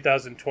some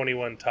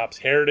 2021 Topps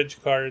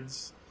Heritage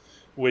cards,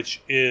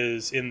 which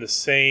is in the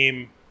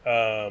same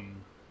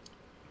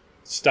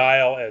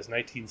style as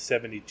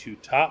 1972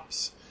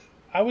 Topps.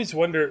 I always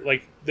wonder,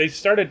 they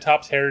started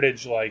Topps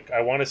Heritage,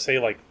 I want to say,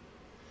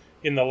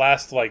 in the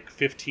last,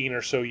 15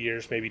 or so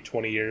years, maybe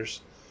 20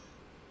 years.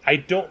 I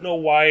don't know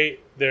why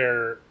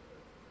their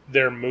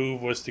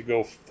move was to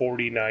go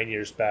 49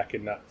 years back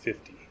and not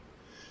 50.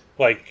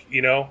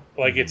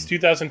 It's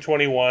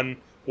 2021.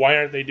 Why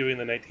aren't they doing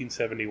the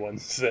 1971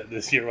 set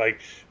this year?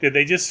 Did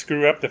they just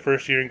screw up the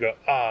first year and go,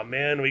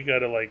 man, we got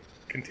to,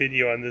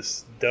 continue on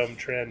this dumb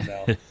trend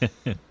now?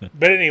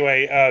 But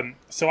anyway,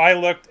 so I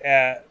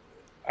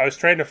was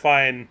trying to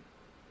find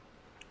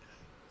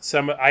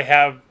I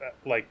have,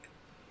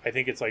 I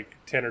think it's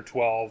 10 or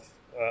 12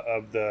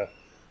 of the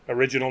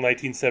original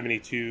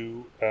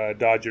 1972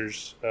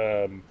 Dodgers,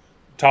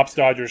 Topps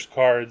Dodgers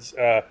cards,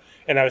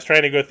 and I was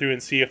trying to go through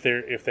and see if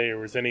there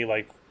was any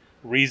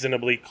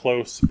reasonably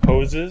close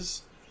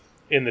poses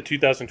in the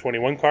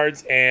 2021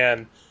 cards,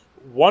 and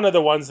one of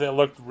the ones that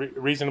looked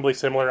reasonably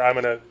similar, I'm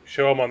going to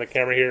show them on the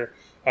camera here,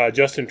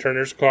 Justin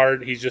Turner's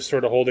card. He's just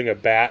sort of holding a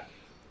bat,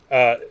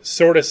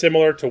 sort of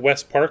similar to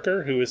Wes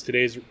Parker, who is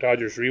today's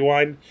Dodgers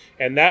Rewind,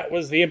 and that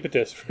was the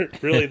impetus for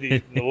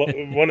really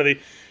one of the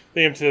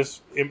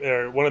impetus,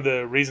 or one of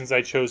the reasons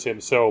I chose him.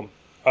 So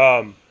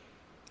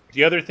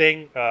The other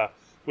thing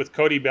with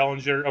Cody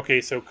Bellinger,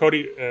 okay, so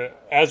Cody,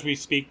 as we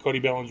speak, Cody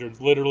Bellinger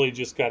literally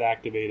just got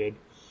activated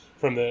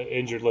from the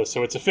injured list,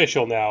 so it's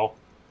official now.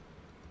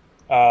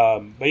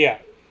 But yeah,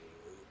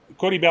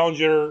 Cody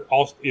Bellinger,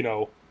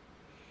 also,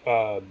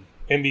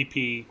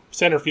 MVP,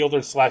 center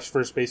fielder /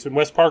 first baseman.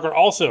 Wes Parker,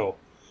 also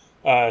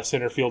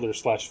center fielder /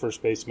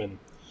 first baseman.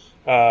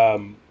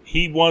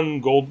 He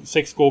won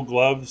 6 Gold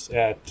Gloves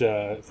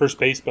at first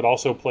base, but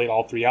also played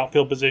all 3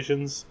 outfield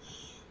positions.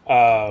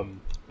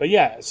 But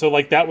yeah, so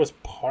like that was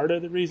part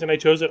of the reason I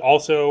chose it.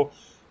 Also,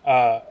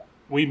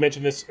 we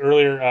mentioned this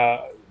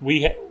earlier.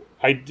 We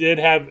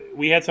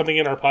had something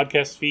in our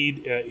podcast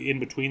feed in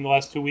between the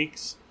last 2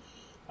 weeks.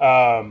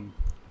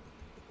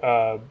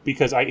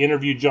 Because I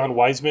interviewed John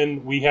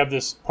Wiseman. We have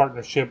this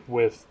partnership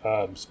with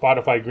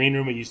Spotify Green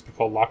Room. It used to be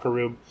called Locker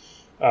Room,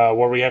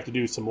 where we have to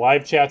do some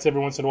live chats every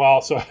once in a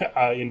while. So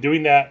in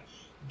doing that,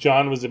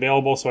 John was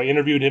available. So I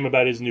interviewed him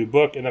about his new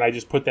book, and then I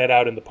just put that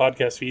out in the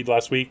podcast feed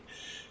last week.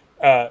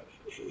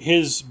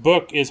 His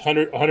book is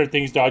 100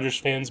 Things Dodgers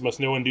Fans Must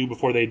Know and Do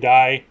Before They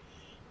Die.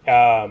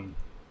 And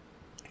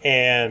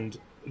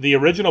the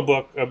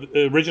original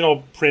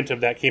original print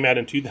of that came out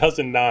in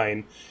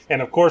 2009,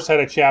 and of course had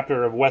a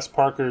chapter of Wes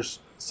Parker's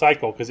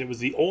cycle, because it was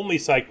the only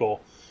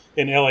cycle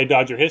in LA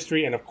Dodger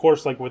history. And of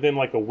course, like within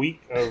like a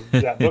week of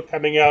that book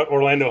coming out,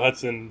 Orlando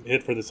Hudson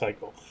hit for the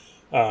cycle.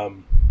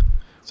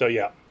 So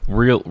yeah.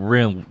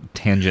 Real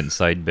tangent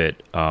side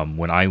bit.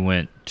 When I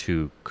went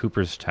to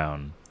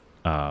Cooperstown,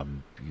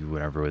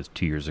 whatever it was,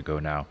 2 years ago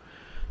now,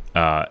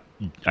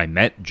 I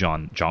met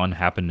John. John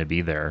happened to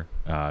be there.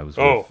 I was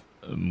with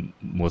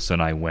Melissa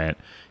and I went,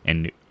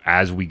 and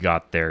as we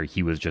got there,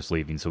 he was just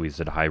leaving, so we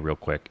said hi real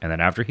quick. And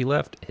then after he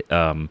left,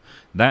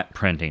 that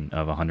printing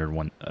of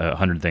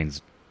 100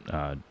 Things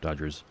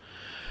Dodgers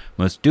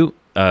Must Do,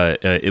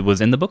 it was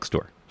in the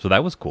bookstore, so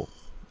that was cool.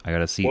 I got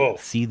to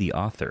see the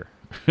author.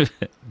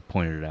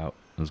 Pointed it out.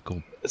 It was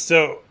cool.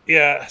 So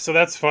yeah, so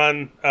that's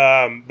fun.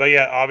 But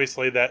yeah,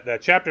 obviously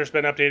that chapter's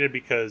been updated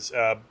because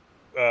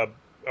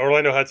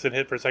Orlando Hudson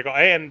hit for a cycle,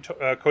 and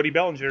Cody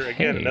Bellinger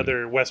again,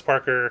 another Wes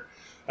Parker,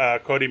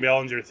 Cody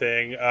Bellinger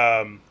thing.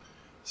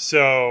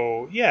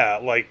 So yeah,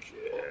 like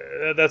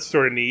that's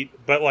sort of neat.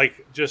 But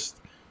like just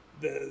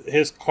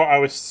his car, I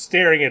was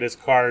staring at his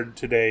card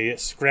today,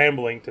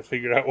 scrambling to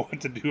figure out what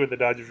to do with the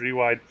Dodgers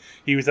Rewind.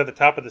 He was at the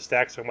top of the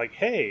stack, so I'm like,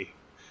 hey,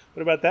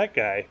 what about that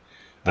guy?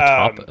 The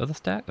top of the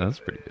stack? That's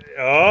pretty good.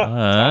 Oh,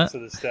 tops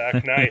of the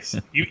stack. Nice.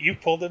 You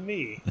pulled a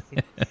me.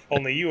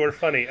 Only you are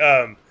funny.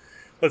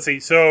 Let's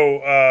see.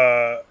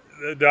 So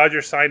the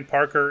Dodgers signed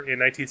Parker in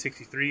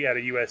 1963 out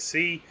of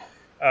USC.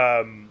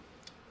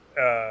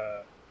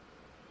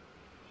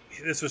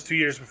 This was 2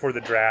 years before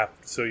the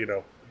draft,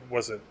 so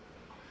wasn't.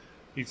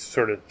 He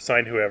sort of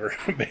signed whoever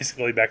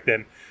basically back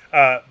then.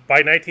 By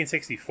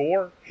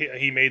 1964,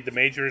 he made the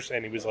majors,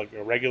 and he was like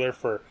a regular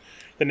for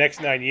the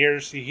next 9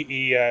 years.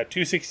 He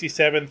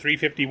 267,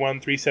 351,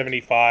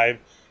 375.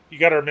 You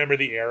got to remember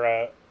the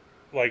era,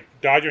 like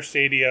Dodger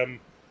Stadium,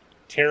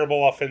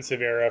 terrible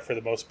offensive era for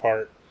the most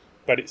part.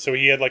 But so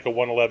he had like a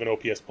 111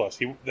 OPS plus.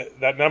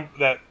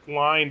 That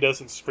line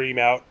doesn't scream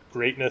out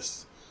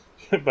greatness,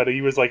 but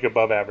he was like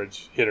above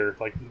average hitter,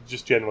 like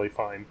just generally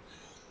fine.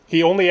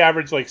 He only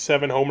averaged like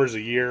 7 homers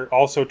a year,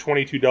 also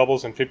 22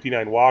 doubles and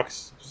 59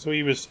 walks. So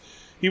he was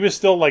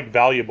still like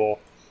valuable.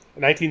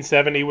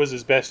 1970 was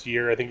his best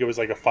year. I think it was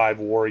like a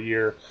 5-WAR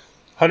year.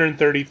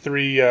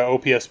 133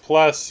 OPS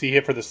plus. He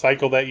hit for the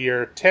cycle that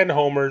year. 10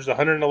 homers,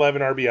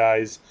 111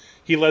 RBIs.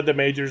 He led the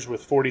majors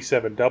with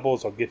 47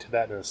 doubles. I'll get to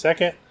that in a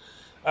second.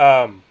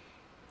 In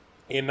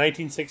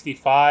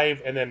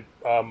 1965, and then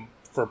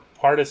for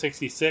part of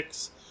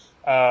 66,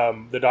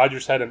 the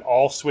Dodgers had an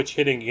all-switch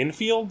hitting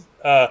infield.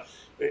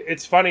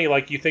 It's funny,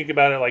 like you think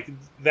about it, like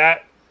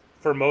that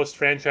for most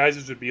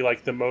franchises would be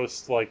like the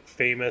most like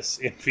famous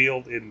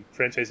infield in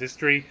franchise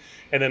history,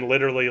 and then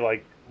literally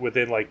like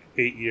within like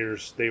 8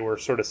 years they were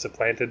sort of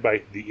supplanted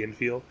by the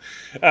infield.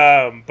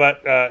 So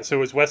it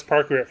was Wes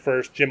Parker at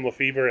first, Jim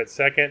Lefevre at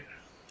second,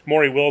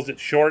 Maury Wills at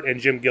short, and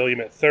Jim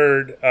Gilliam at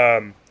third.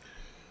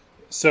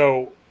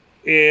 So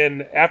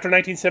after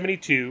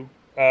 1972,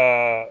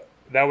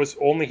 that was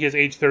only his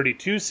age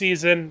 32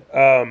 season.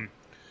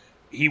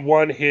 He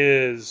won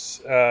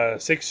his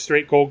 6th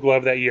straight Gold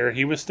Glove that year.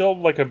 He was still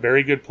like a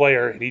very good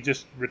player, and he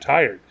just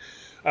retired.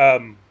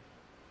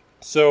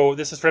 So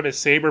this is from his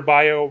Sabre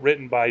bio,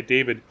 written by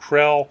David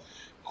Krell,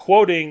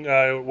 quoting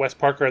Wes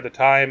Parker at the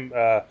time.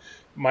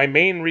 My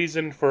main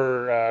reason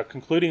for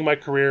concluding my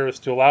career is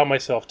to allow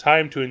myself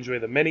time to enjoy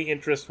the many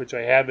interests which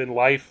I have in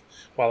life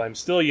while I'm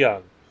still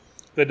young.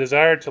 The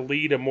desire to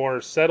lead a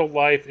more settled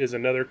life is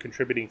another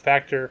contributing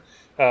factor.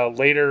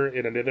 Later,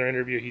 in another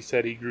interview, he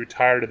said he grew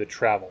tired of the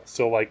travel.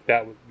 So, like,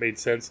 that made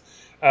sense.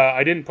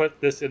 I didn't put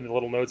this in the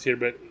little notes here,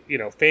 but,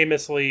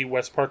 famously,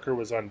 Wes Parker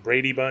was on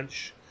Brady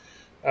Bunch.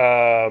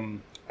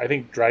 I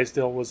think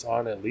Drysdale was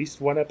on at least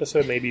one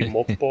episode, maybe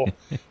multiple.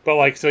 But,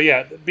 like, so,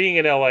 yeah, being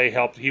in L.A.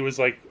 helped. He was,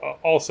 like,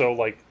 also,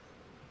 like,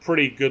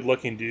 pretty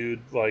good-looking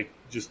dude, like,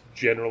 just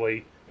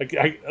generally.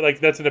 Like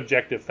that's an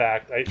objective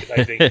fact. I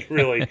think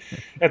really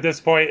at this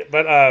point,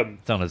 but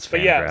It's on his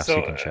fan yeah, graphs, so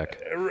you can check.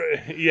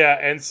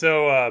 and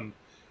so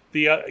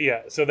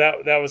so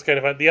that was kind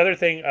of fun. The other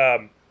thing,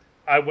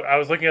 I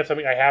was looking at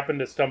something. I happened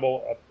to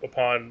stumble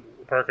upon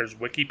Parker's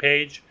wiki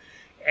page,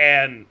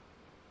 and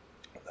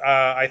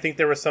I think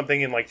there was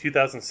something in like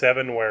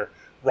 2007 where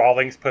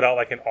Rawlings put out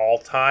like an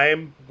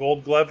all-time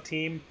Gold Glove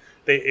team.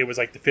 It was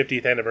like the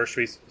 50th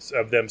anniversary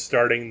of them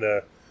starting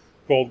the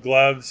Gold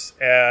Gloves.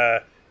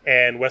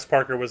 And Wes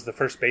Parker was the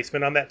first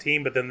baseman on that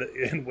team, but then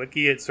in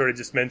Wiki it sort of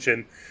just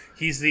mentioned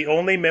he's the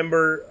only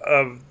member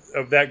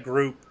of that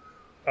group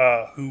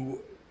who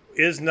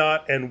is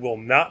not and will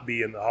not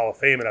be in the Hall of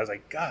Fame. And I was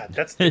like, God,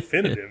 that's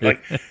definitive.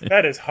 Like,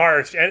 that is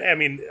harsh. And I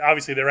mean,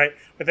 obviously they're right,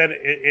 but then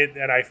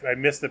I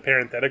missed the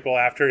parenthetical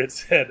after it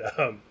said,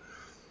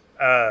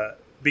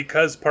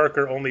 because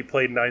Parker only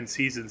played 9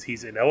 seasons,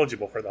 he's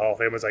ineligible for the Hall of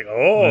Fame. I was like,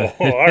 oh,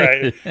 all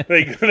right.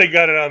 They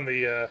got it on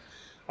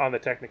the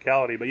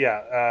technicality, but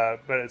yeah,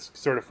 but it's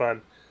sort of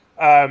fun.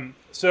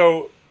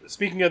 So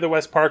speaking of the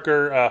Wes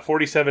Parker,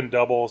 47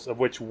 doubles, of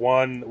which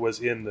 1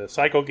 was in the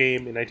Cycle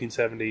game in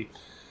 1970.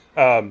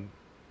 I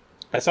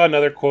saw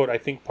another quote. I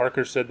think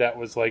Parker said that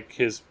was like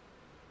his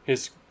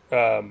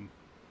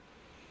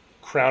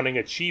crowning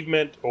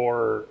achievement,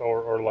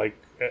 or like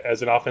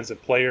as an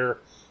offensive player,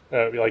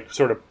 like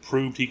sort of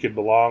proved he could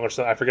belong or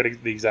something. I forget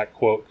the exact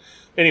quote.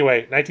 Anyway,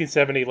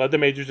 1970, led the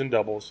majors in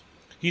doubles.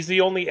 He's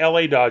the only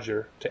LA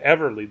Dodger to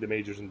ever lead the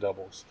majors in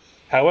doubles.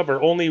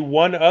 However, only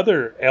one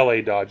other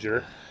LA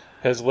Dodger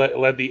has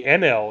led the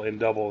NL in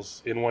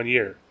doubles in 1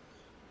 year.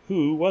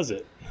 Who was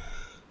it?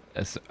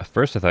 At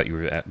first, I thought you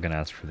were going to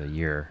ask for the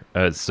year.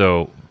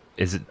 So,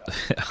 is it?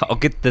 I'll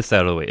get this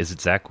out of the way. Is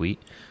it Zach Wheat?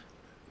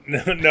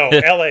 No,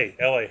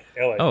 LA.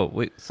 Oh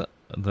wait, so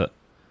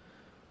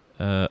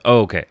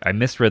okay. I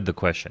misread the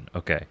question.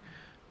 Okay,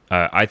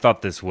 I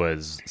thought this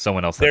was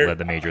someone else that led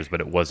the majors,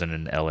 but it wasn't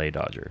an LA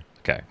Dodger.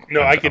 Okay.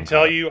 No, I can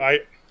tell you.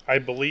 I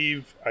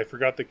believe I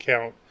forgot the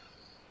count.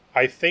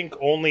 I think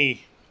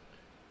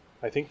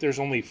there's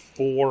only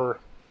 4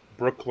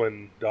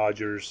 Brooklyn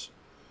Dodgers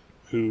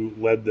who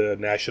led the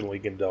National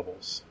League in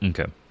doubles.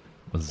 Okay.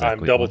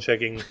 I'm double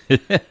checking.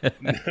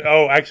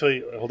 Oh,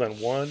 actually, hold on.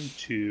 1,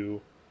 2,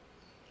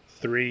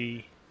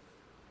 3,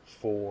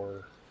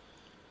 4,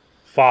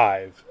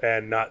 5,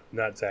 and not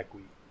Zach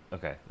Wheat.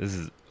 Okay,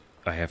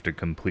 I have to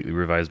completely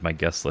revise my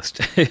guest list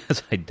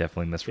because I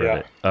definitely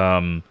misread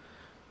it.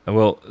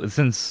 Well,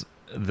 since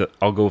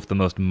I'll go with the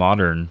most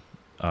modern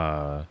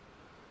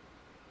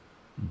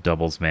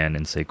doubles man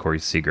and say Corey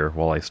Seager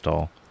while I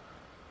stall.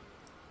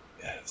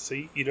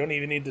 See, you don't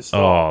even need to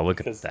stall. Oh, look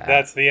at that.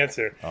 That's the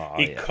answer. Oh,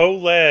 he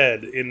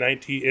co-led in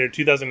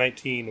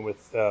 2019 with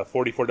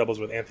 44 doubles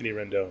with Anthony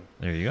Rendon.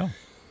 There you go.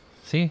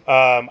 See?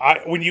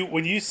 When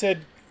you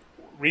said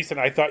recent,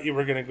 I thought you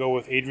were going to go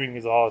with Adrian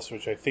Gonzalez,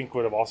 which I think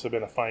would have also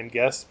been a fine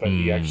guess, but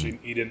he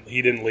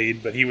didn't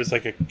lead, but he was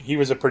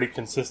a pretty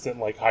consistent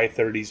like high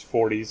 30s,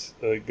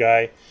 40s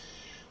guy.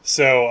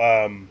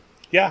 So,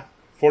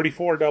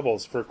 44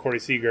 doubles for Corey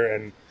Seager,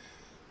 and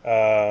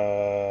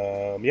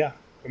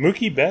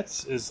Mookie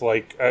Betts is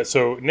like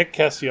so. Nick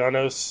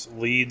Castellanos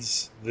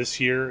leads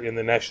this year in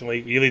the National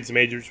League. He leads the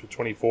majors with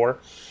 24.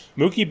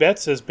 Mookie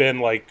Betts has been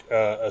like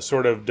a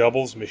sort of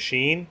doubles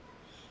machine,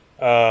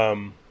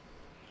 but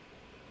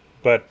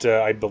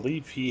I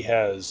believe he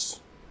has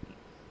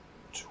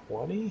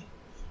 20.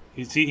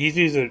 He's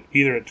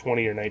either at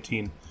 20 or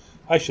 19.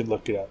 I should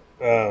look it up.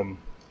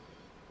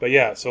 But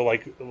yeah, so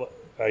like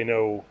I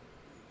know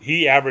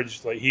he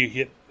averaged like he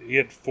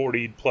hit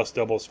 40 plus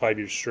doubles 5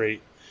 years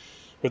straight.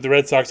 With the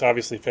Red Sox,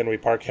 obviously Fenway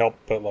Park helped,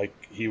 but like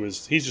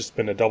he's just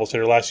been a doubles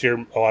hitter. Last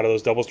year, a lot of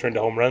those doubles turned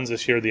to home runs.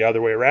 This year, the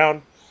other way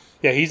around.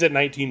 Yeah, he's at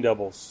 19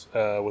 doubles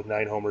with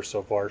 9 homers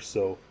so far.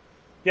 So,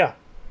 yeah,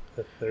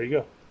 there you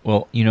go.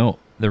 Well,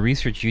 the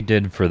research you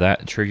did for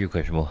that trivia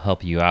question will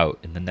help you out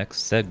in the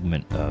next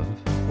segment of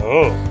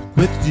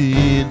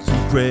Questions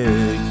from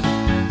Craig.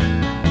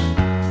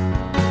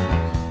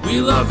 We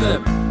love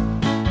them.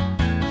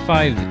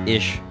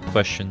 5-ish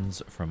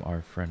questions from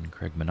our friend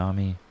Craig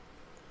Manami.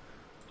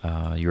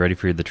 You ready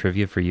for the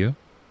trivia for you?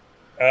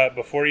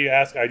 Before you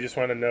ask, I just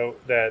want to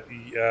note that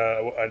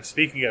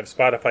speaking of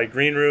Spotify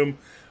Green Room,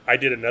 I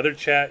did another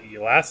chat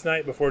last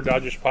night before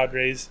Dodgers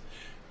Padres,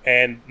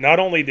 and not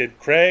only did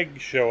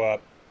Craig show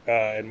up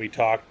and we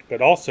talked,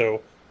 but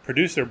also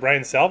producer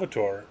Brian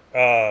Salvatore.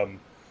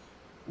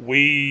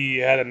 We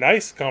had a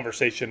nice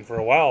conversation for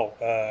a while,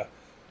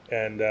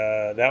 and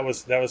that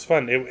was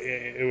fun.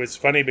 It was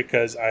funny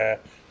because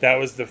that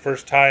was the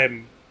first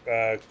time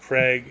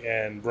Craig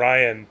and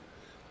Brian,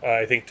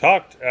 I think,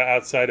 talked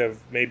outside of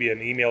maybe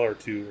an email or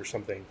two or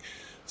something.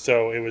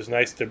 So it was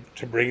nice to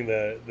bring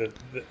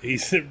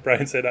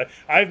Brian said,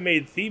 I've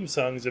made theme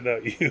songs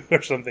about you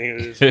or something.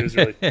 It was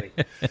really funny.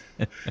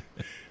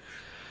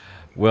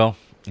 Well,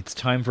 it's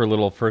time for a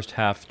little first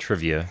half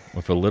trivia.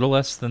 With a little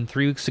less than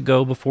 3 weeks to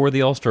go before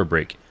the All-Star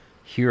break,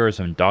 here are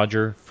some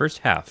Dodger first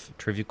half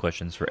trivia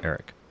questions for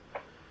Eric.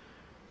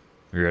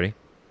 You ready?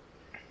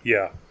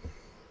 Yeah.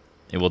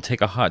 It will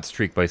take a hot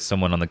streak by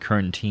someone on the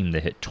current team to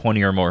hit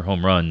 20 or more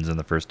home runs in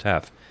the first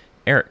half.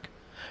 Eric,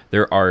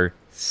 there are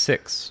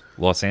 6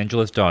 Los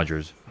Angeles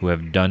Dodgers who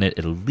have done it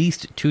at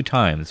least 2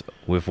 times,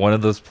 with one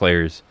of those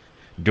players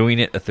doing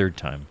it a third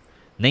time.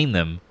 Name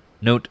them.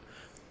 Note,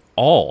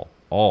 all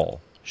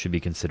should be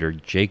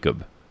considered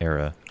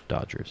Jacob-era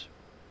Dodgers.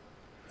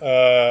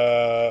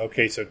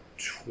 Okay, so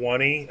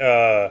 20.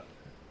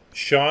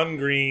 Sean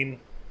Green,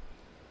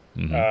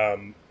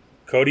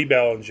 Cody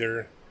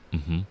Bellinger.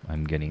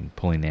 I'm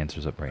pulling the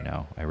answers up right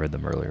now. I read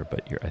them earlier,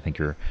 but I think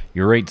you're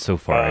right so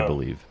far, I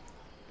believe.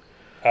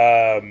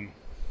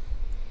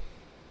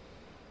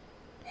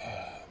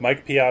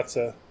 Mike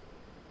Piazza,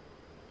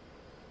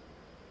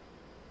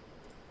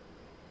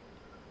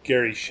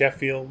 Gary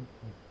Sheffield.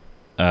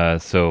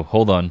 So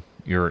hold on,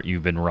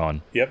 you've been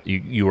wrong. Yep,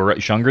 you were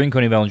right. Sean Green,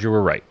 Cody Bellinger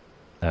were right.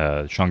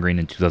 Sean Green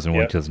in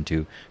 2001,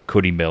 2002.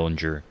 Cody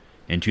Bellinger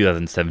in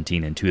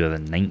 2017 and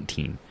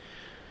 2019.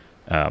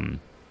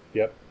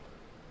 Yep.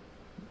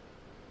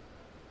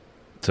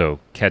 So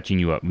catching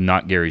you up,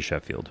 not Gary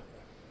Sheffield.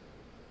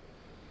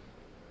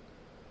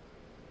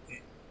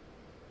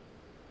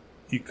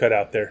 You cut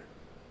out there.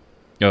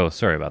 Oh,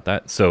 sorry about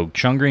that. So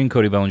Sean Green,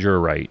 Cody Bellinger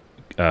are right.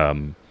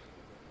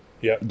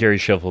 Yep. Gary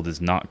Sheffield is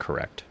not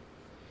correct.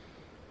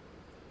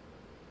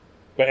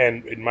 But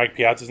and Mike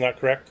Piazza is not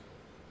correct.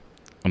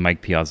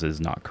 Mike Piazza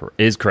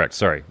is correct.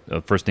 Sorry,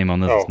 first name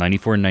on this is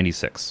 94 and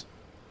 96.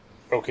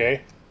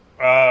 Okay.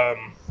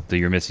 So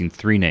you're missing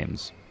 3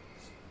 names.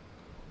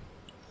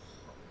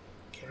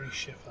 Gary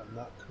Sheffield,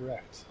 not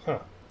correct. Huh.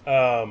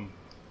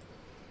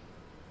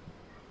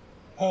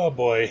 Oh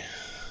boy.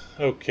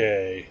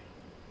 Okay.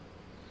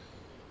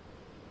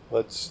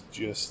 Let's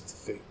just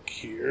think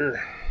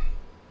here.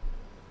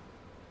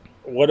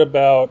 What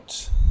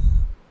about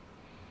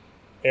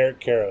Eric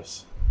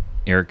Karros?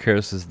 Eric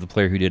Karros is the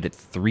player who did it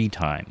 3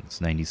 times,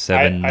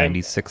 97,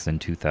 96,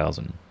 and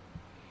 2000.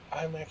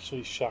 I'm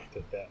actually shocked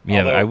at that.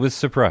 Yeah, I was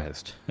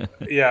surprised.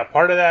 Yeah,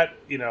 part of that,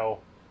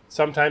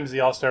 sometimes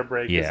the All-Star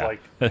break is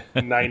like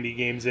 90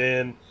 games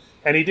in,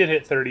 and he did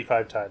hit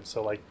 35 times,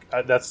 so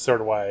that's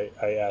sort of why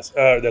I asked.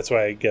 That's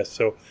why I guessed.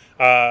 So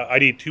I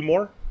need 2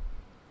 more?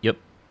 Yep.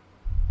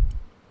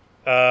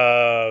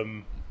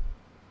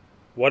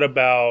 What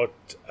about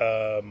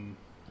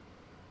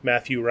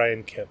Matthew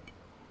Ryan Kemp?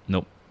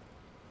 Nope.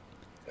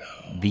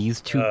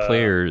 These 2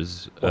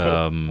 players,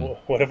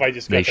 what if I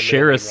just got they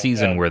share a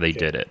season where they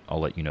did it. I'll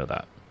let you know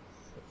that.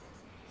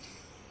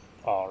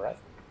 All right.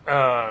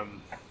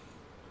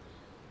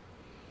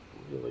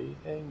 Really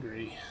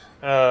angry.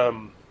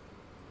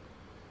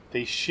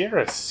 They share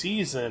a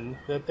season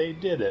that they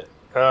did it.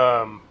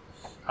 I'm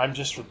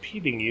just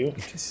repeating you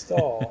to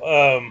stall.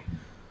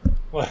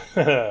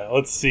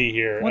 Let's see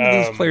here. One of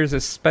these players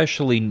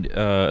especially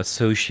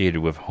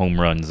associated with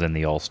home runs in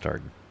the All-Star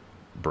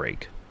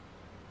break.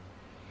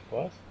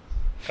 What?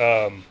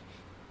 The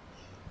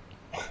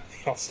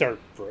All-Star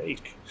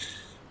break?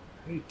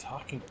 What are you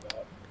talking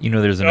about?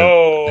 There's an...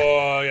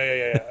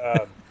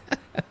 yeah.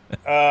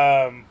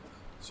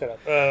 Shut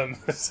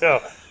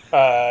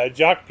up.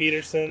 Jock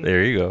Peterson.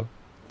 There you go.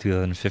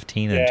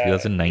 2015 and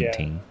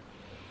 2019.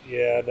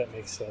 Yeah, that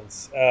makes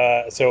sense.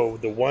 So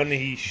the one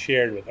he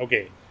shared with...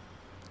 Okay,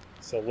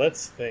 so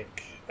let's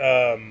think.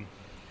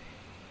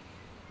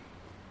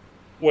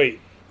 Wait,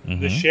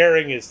 the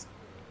sharing is...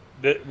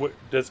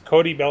 Does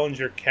Cody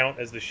Bellinger count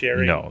as the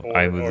sharing? No,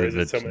 I was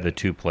the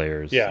 2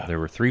 players. Yeah. There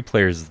were 3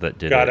 players that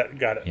did it.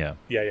 Got it. Yeah.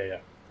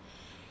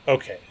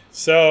 Okay,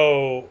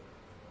 so...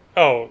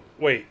 Oh,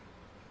 wait.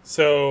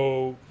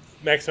 So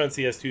Max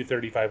Muncy has 2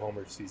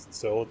 35-homer seasons,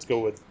 so let's go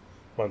with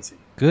Muncy.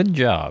 Good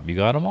job. You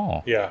got them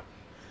all. Yeah.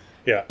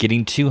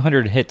 Getting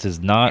 200 hits is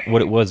not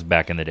what it was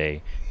back in the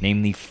day.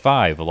 Name the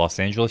 5 Los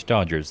Angeles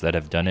Dodgers that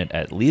have done it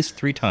at least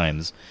 3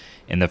 times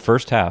in the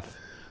first half,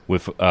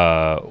 with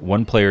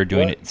one player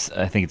doing it.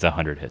 I think it's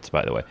 100 hits,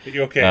 by the way.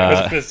 Okay, I was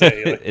going to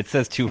say. It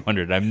says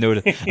 200. I'm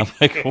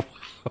like,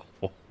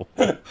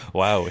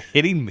 wow,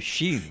 hitting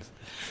machines.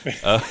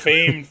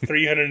 Famed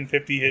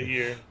 350 hit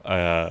year.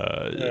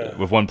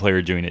 With one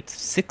player doing it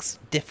 6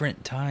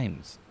 different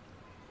times.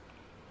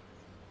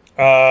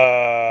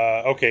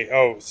 Okay.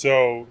 Oh,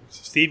 so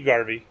Steve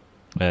Garvey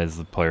as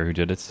the player who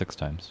did it 6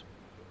 times.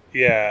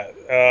 Yeah.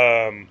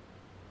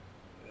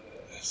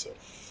 So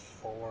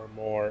 4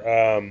 more.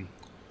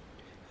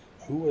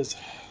 Who was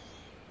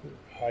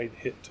high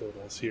hit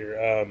totals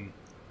here?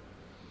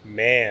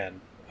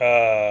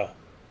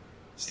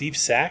 Steve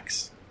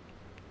Sachs?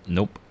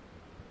 Nope.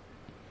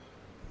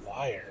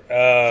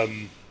 Liar.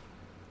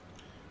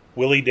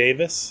 Willie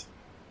Davis?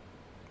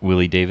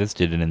 Willie Davis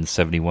did it in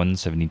 71,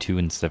 72,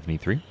 and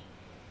 73.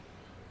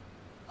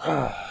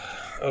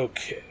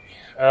 Okay.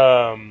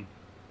 I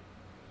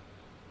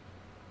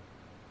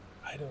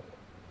don't...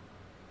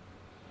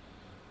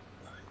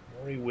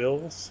 Maury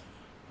Wills?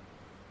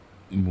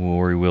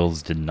 Maury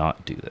Wills did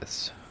not do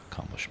this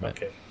accomplishment.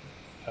 Okay.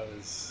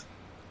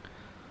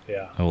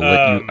 Yeah.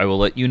 I will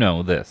let you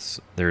know this.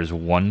 There's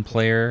one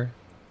player,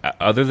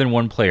 other than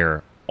one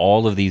player,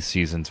 all of these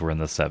seasons were in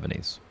the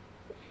 70s.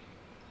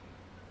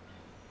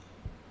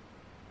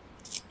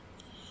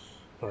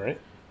 All right.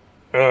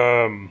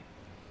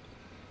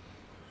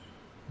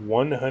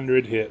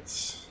 100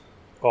 hits.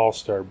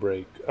 All-Star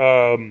break.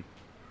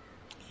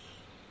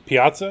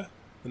 Piazza,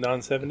 the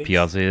non-70s?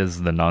 Piazza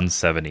is the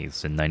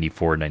non-70s in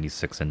 94,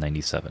 96, and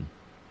 97.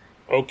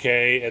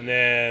 Okay, and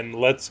then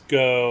let's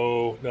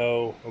go...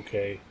 No,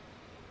 okay.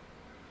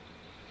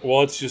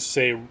 Well, let's just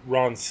say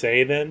Ron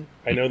Say then.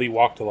 I know that he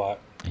walked a lot.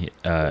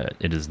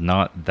 It is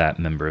not that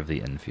member of the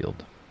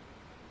infield.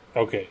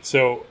 Okay,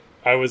 so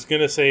I was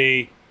going to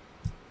say...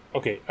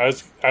 Okay, I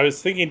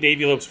was thinking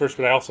Davey Lopes first,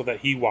 but I also thought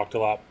he walked a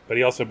lot, but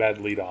he also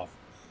batted leadoff.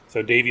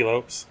 So Davey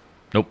Lopes.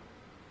 Nope.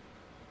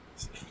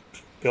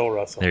 Bill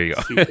Russell. There you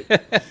go.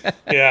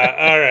 Yeah,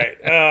 all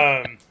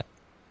right.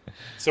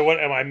 So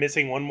what, am I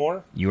missing one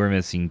more? You are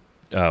missing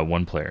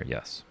one player,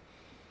 yes.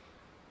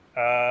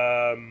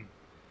 I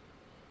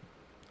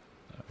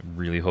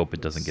really hope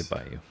it doesn't get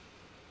by you.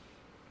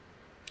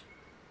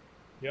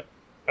 Yep.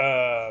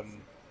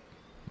 Man,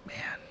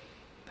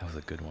 that was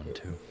a good one,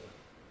 too.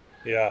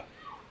 Yeah.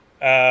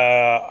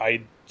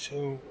 I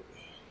do...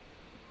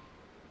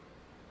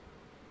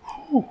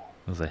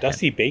 That was a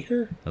Dusty hint.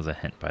 Baker? That was a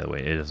hint, by the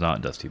way. It is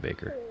not Dusty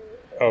Baker.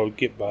 Oh,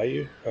 get by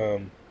you?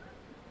 Man,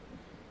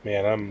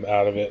 I'm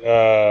out of it.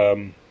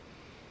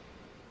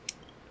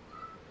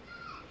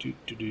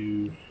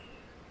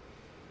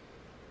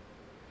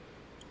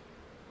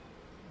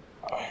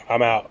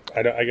 I'm out.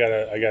 I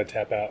gotta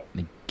tap out.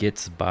 It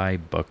gets by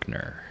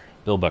Buckner.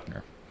 Bill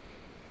Buckner.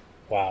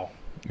 Wow.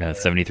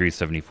 73,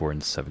 74,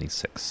 and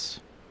 76.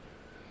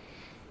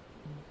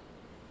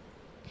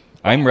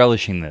 I'm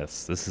relishing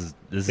this. This is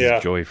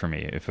joy for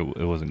me, if it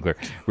wasn't clear.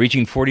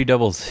 Reaching 40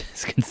 doubles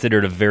is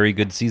considered a very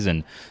good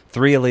season.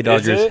 3 LA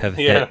Dodgers have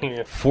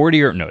hit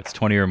 40 or... No, it's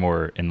 20 or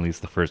more in at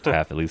least the first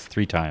half, at least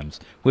 3 times,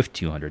 with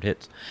 200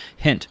 hits.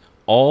 Hint,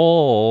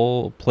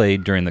 all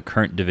played during the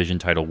current division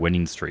title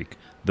winning streak,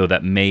 though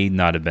that may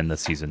not have been the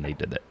season they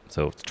did it.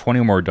 So it's 20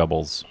 or more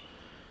doubles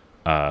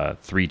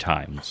 3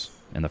 times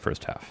in the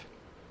first half.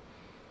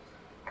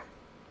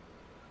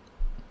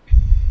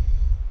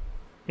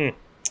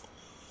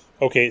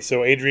 Okay,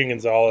 so Adrian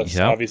Gonzalez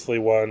obviously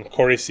won.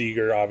 Corey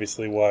Seager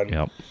obviously won.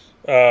 Yep.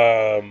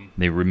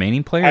 The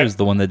remaining player is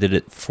the one that did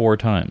it 4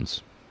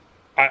 times.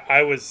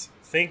 I was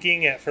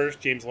thinking at first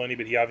James Loney,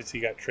 but he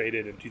obviously got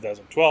traded in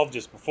 2012,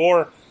 just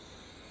before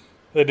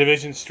the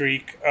division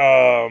streak.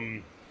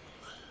 20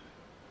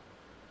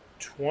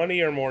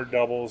 or more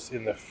doubles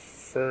in the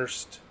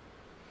first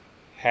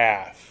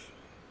half.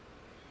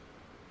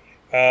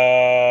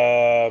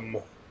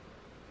 4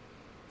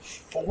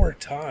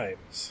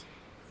 times.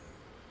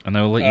 And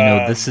I will let you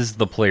know, this is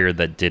the player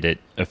that did it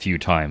a few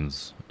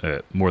times,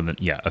 a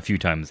few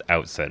times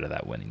outside of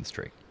that winning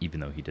streak,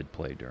 even though he did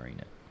play during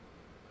it.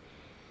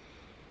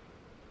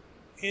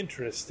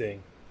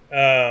 Interesting.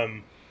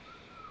 Andre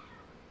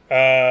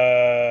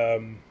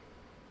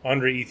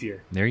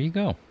Ethier. There you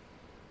go.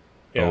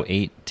 Yeah.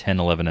 08,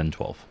 10, 11, and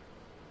 12.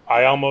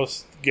 I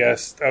almost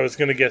guessed. I was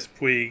going to guess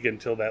Puig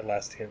until that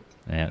last hint.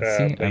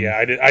 Yeah,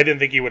 I didn't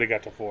think he would have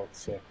got to 4.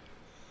 So.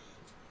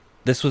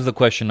 This was the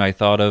question I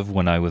thought of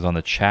when I was on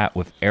the chat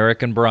with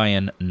Eric and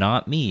Brian,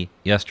 not me,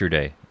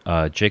 yesterday.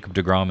 Jacob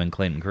deGrom and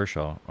Clayton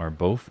Kershaw are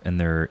both in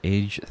their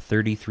age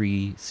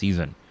 33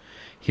 season.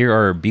 Here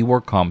are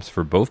B-WAR comps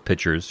for both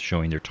pitchers,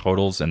 showing their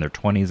totals in their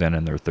 20s and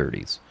in their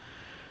 30s.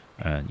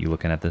 You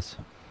looking at this?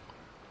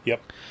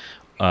 Yep.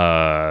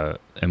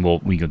 And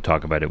we can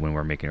talk about it when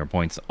we're making our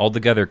points.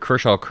 Altogether,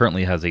 Kershaw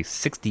currently has a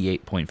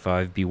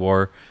 68.5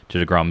 B-WAR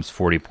to deGrom's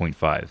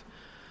 40.5.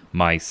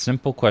 My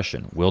simple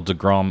question, will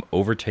deGrom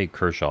overtake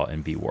Kershaw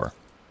in B-WAR?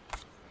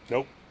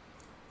 Nope.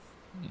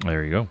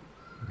 There you go.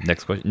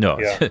 Next question. No.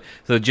 Yeah.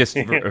 So just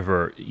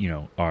for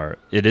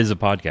it is a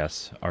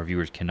podcast. Our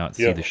viewers cannot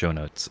see the show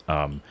notes.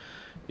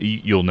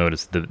 You'll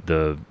notice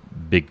the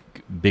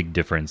big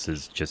difference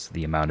is just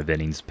the amount of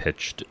innings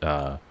pitched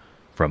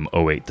from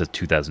 08 to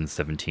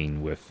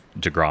 2017, with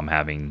deGrom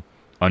having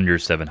under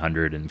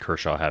 700 and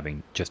Kershaw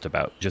having just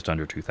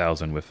under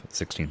 2,000 with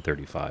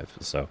 1635.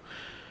 So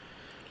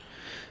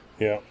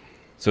yeah.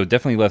 So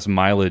definitely less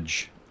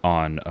mileage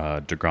on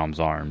deGrom's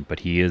arm, but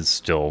he is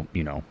still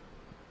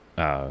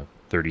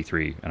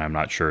 33, and I'm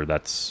not sure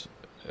that's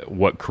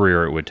what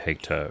career it would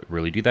take to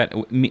really do that.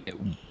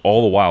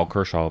 All the while,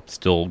 Kershaw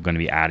still going to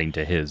be adding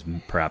to his,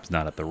 perhaps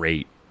not at the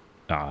rate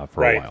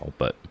for a while,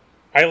 but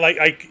I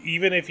like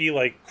even if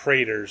he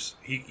craters,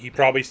 he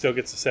probably still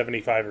gets a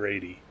 75 or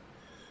 80,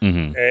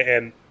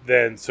 and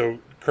then so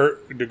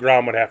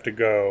deGrom would have to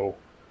go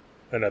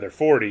another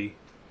 40,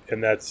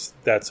 and that's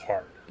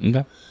hard.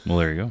 Okay, well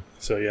there you go.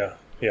 So yeah.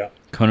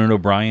 Conan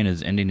O'Brien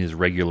is ending his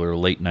regular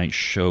late night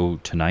show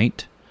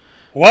tonight.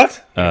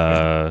 What?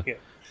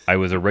 I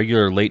was a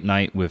regular late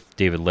night with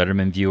David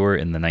Letterman viewer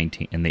in the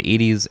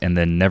 80s, and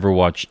then never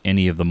watched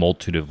any of the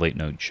multitude of late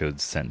night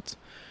shows since.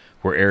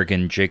 Were Eric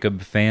and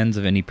Jacob fans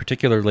of any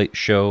particular late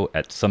show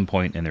at some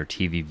point in their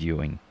TV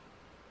viewing?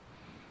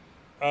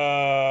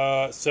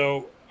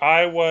 So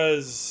I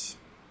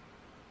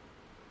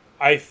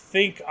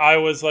think I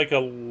was like a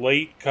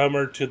late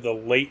comer to the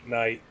late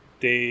night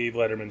Dave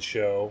Letterman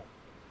show.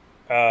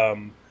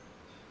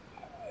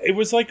 It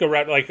was like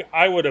around, like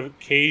I would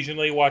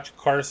occasionally watch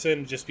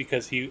Carson just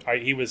because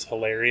he was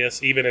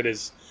hilarious, even at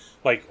his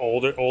like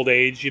old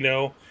age, you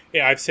know.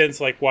 Yeah, I've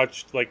since like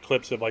watched like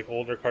clips of like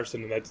older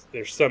Carson, and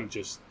there's some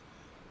just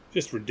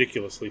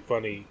ridiculously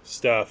funny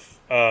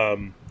stuff. But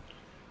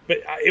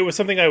it was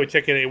something I would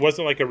check in. It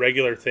wasn't like a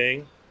regular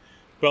thing,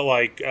 but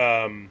like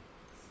and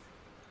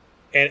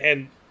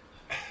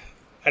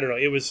I don't know.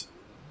 It was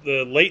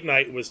the late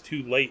night was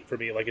too late for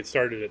me. Like it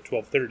started at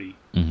 12:30.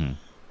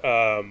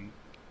 Mm-hmm.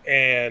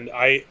 And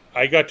I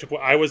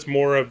was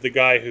more of the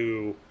guy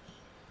who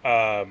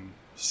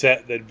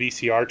set the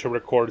VCR to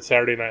record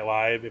Saturday Night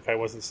Live if I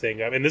wasn't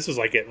staying up. And this was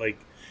like at like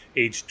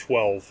age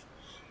 12.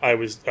 I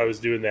was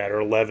doing that, or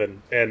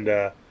 11, and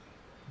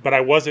but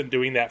I wasn't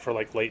doing that for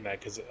like late night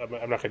because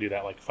I'm not gonna do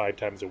that like 5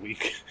 times a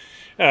week.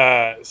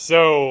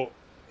 So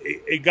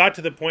it got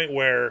to the point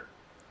where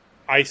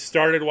I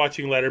started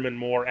watching Letterman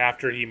more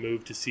after he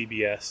moved to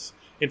CBS.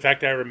 In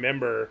fact, I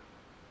remember.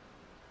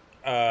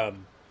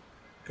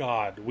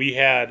 God, we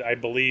had, I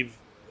believe,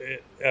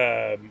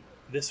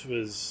 this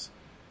was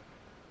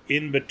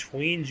in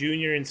between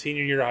junior and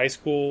senior year of high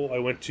school. I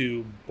went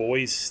to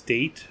Boys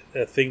State,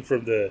 a thing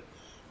from the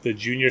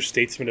Junior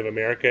Statesman of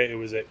America. It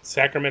was at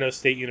Sacramento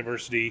State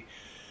University,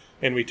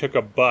 and we took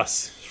a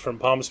bus from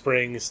Palm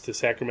Springs to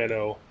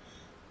Sacramento.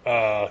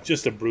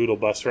 Just a brutal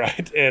bus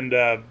ride. And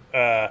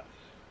I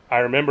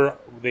remember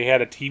they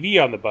had a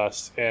TV on the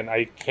bus, and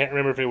I can't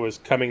remember if it was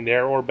coming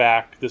there or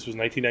back. This was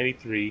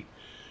 1993.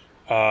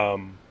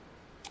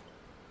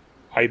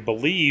 I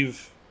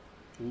believe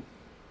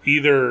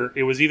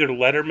it was either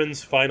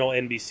Letterman's final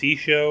NBC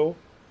show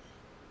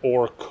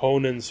or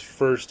Conan's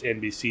first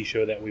NBC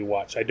show that we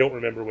watched. I don't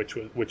remember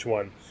which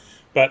one,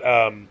 but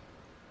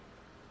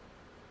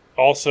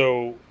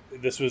also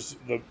this was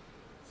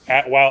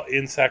while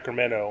in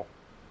Sacramento,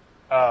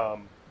 the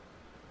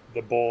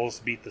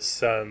Bulls beat the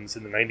Suns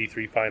in the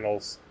 '93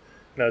 finals,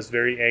 and I was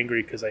very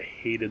angry because I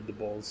hated the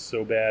Bulls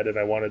so bad, and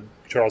I wanted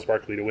Charles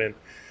Barkley to win.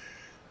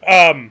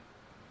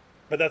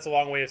 But that's a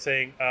long way of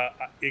saying,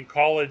 in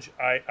college,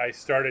 I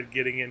started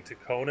getting into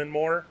Conan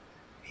more.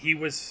 He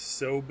was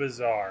so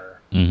bizarre,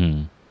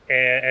 Mm-hmm.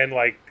 and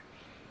like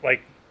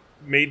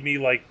made me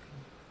like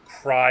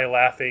cry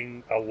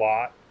laughing a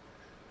lot.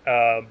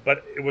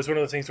 But it was one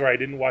of those things where I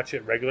didn't watch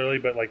it regularly,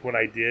 but like when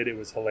I did, it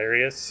was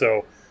hilarious.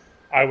 So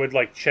I would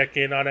like check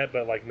in on it,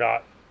 but like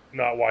not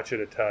watch it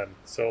a ton.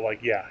 So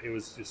like, yeah, it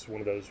was just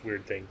one of those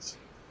weird things.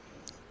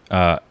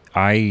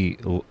 David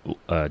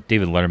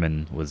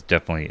Letterman was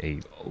definitely a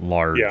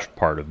large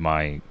part of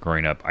my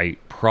growing up. I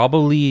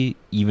probably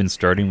even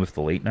starting with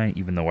the late night,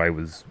 even though I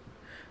was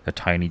a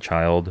tiny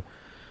child,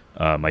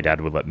 my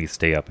dad would let me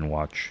stay up and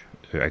watch.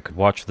 I could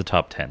watch the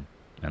top 10,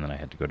 and then I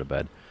had to go to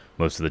bed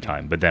most of the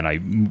time. But then I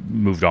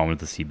moved on with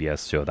the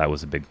CBS show. That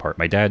was a big part.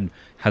 My dad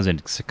has a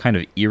kind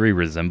of eerie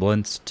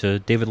resemblance to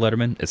David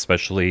Letterman,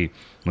 especially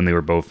when they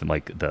were both in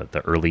like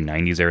the early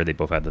 90s era. They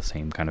both had the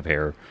same kind of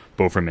hair,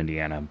 both from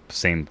Indiana,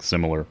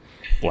 similar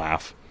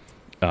laugh.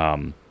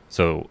 And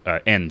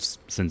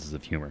senses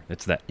of humor.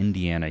 It's that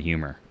Indiana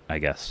humor, I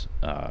guess.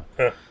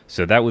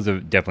 So that was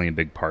definitely a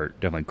big part.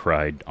 Definitely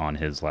cried on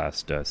his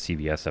last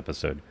CBS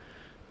episode.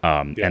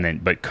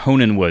 But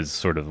Conan was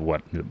sort of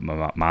what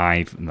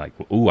my like.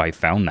 Ooh, I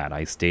found that.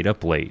 I stayed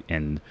up late,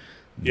 and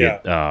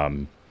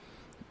who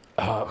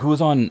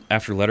was on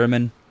after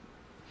Letterman?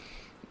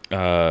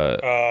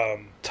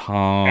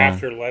 Tom.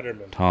 After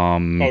Letterman.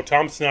 Tom. Oh,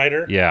 Tom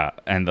Snyder. Yeah,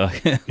 and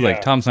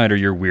like Tom Snyder,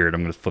 you're weird.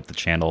 I'm going to flip the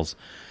channels.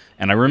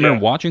 And I remember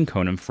watching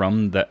Conan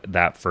from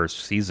that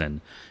first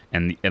season,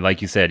 and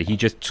like you said, he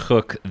just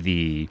took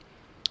the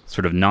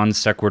sort of non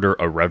sequitur,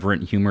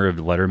 irreverent humor of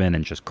Letterman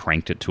and just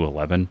cranked it to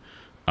 11.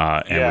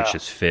 Which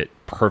just fit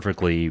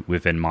perfectly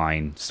within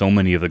mine. So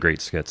many of the great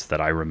skits that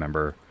I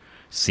remember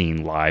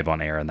seeing live on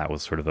air, and that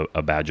was sort of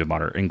a badge of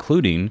honor,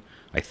 including,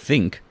 I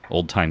think,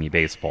 Old Timey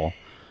Baseball.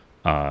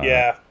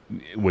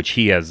 Which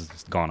he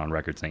has gone on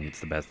record saying it's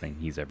the best thing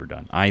he's ever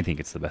done. I think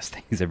it's the best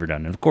thing he's ever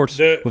done. And of course,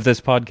 with this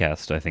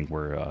podcast, I think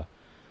we're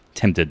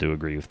tempted to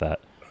agree with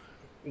that.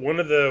 One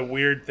of the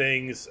weird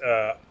things,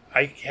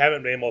 I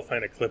haven't been able to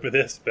find a clip of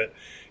this, but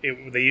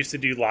they used to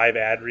do live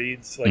ad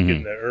reads like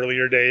in the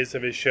earlier days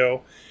of his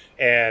show,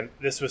 and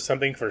this was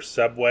something for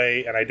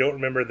Subway, and I don't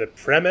remember the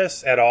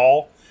premise at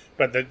all,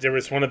 but there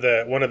was one of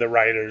the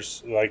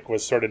writers like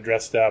was sort of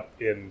dressed up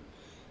in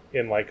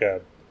like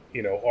a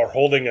or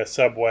holding a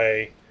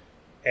Subway,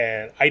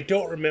 and I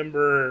don't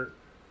remember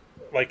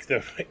like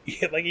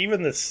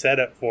even the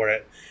setup for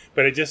it,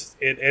 but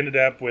it ended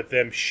up with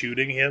them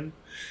shooting him.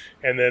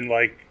 And then,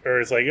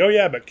 it's like, oh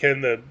yeah, but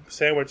can the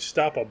sandwich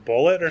stop a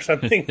bullet or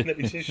something? And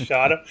they just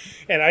shot him.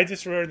 And I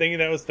just remember thinking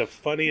that was the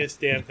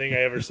funniest damn thing I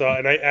ever saw.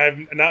 And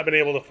I've not been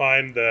able to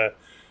find the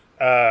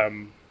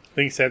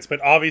thing since. But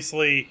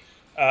obviously,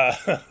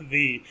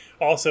 the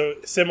also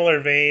similar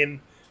vein,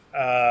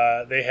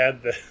 they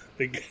had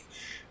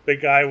the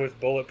guy with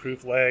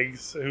bulletproof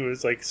legs who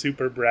was like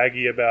super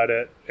braggy about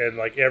it. And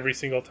like every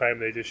single time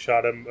they just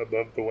shot him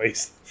above the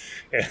waist.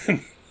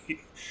 And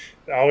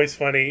Always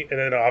funny. And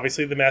then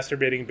obviously the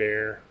masturbating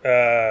bear,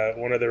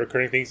 one of the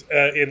recurring things.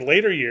 In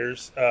later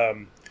years,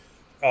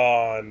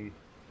 on,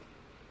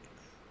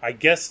 I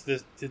guess,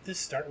 did this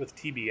start with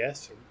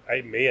TBS?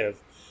 I may have.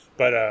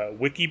 But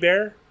Wiki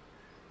Bear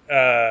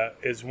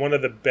is one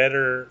of the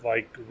better,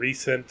 like,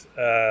 recent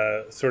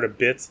sort of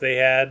bits they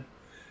had,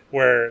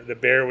 where the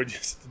bear would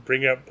just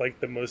bring up, like,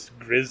 the most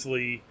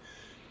grisly,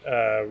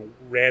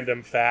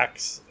 random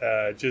facts,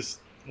 just,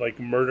 like,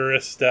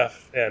 murderous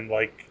stuff, and,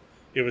 like,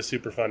 it was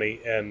super funny,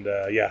 and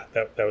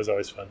that was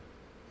always fun.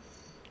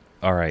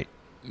 All right,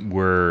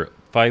 we're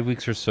 5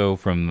 weeks or so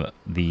from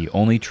the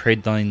only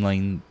trade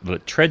deadline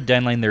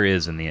there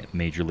is in the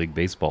Major League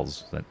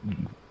Baseball's, that,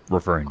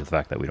 referring to the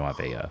fact that we don't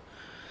have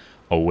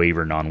a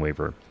waiver,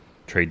 non-waiver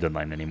trade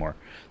deadline anymore.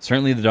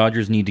 Certainly, the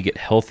Dodgers need to get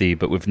healthy,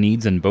 but with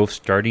needs in both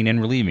starting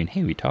and relieving.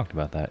 Hey, we talked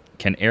about that.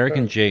 Can Eric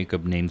and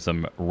Jacob name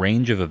some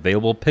range of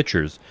available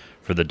pitchers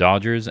for the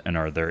Dodgers, and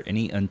are there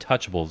any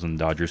untouchables in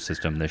the Dodgers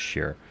system this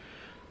year?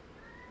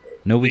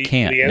 No, we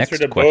can't. The answer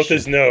Next to question. both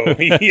is no.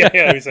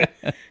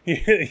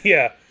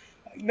 Yeah.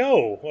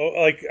 No.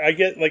 Like, I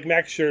get, like,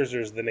 Max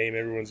Scherzer is the name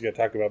everyone's going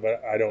to talk about,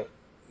 but I don't.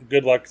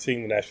 Good luck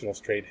seeing the Nationals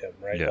trade him,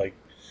 right? Yeah. Like,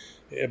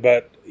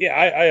 but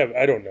yeah,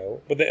 I don't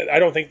know, but I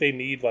don't think they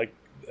need, like,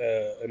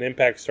 an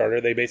impact starter.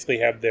 They basically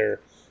have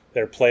their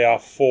playoff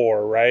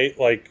 4, right?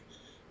 Like,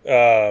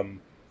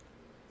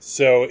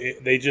 so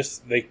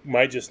they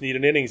might just need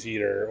an innings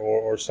eater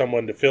or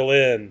someone to fill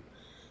in.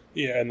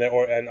 Yeah,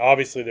 and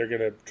obviously they're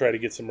going to try to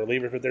get some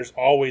relievers, but there's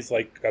always,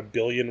 like, a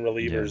billion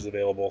relievers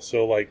available.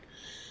 So, like,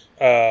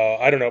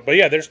 I don't know, but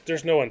yeah,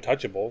 there's no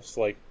untouchables.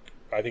 Like,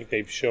 I think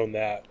they've shown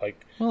that.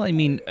 Like, well, I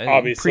mean,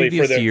 obviously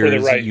previous for the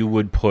years right, you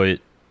would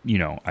put,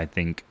 I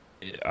think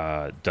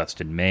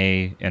Dustin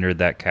May entered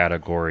that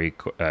category,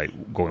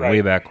 going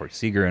way back. Corey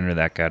Seager entered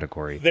that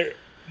category.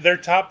 Their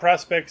top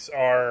prospects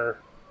are,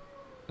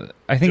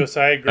 I think,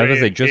 Josiah Gray. I was going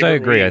to say Josiah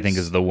Gabriel Gray. I Reeves. think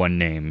is the one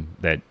name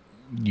that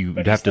you'd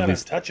But have he's to not at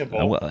least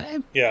untouchable.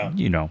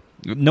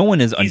 No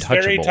one is He's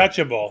untouchable. very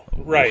touchable,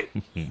 right?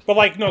 But,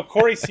 like, no,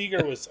 Corey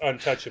Seager was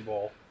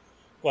untouchable.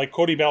 Like,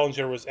 Cody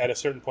Bellinger was at a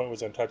certain point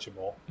was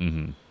untouchable.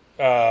 Mm-hmm.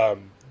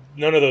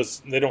 None of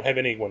those. They don't have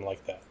anyone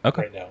like that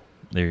right now.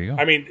 There you go.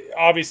 I mean,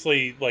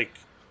 obviously, like,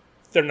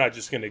 they're not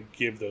just going to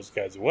give those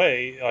guys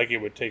away. Like, it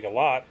would take a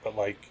lot, but,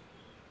 like,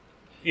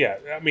 yeah.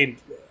 I mean,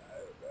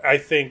 I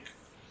think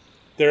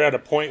they're at a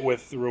point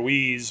with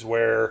Ruiz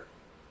where,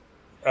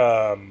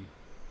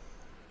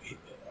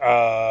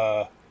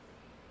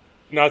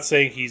 not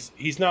saying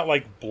he's not,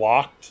 like,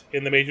 blocked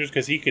in the majors,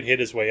 because he could hit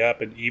his way up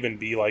and even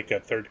be, like,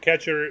 a third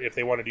catcher if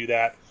they want to do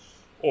that.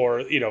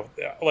 Or,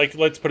 like,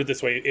 let's put it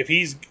this way: if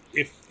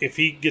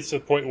he gets to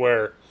the point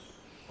where,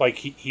 like,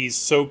 he's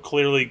so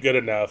clearly good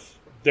enough,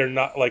 they're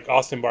not, like,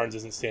 Austin Barnes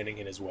isn't standing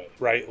in his way,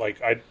 right?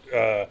 Like,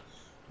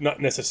 not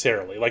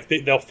necessarily. Like,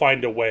 they'll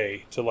find a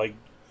way to, like,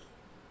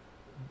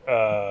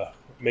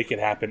 make it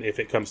happen if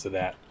it comes to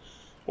that,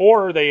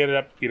 or they ended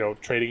up,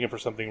 trading him for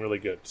something really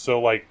good. So,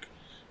 like,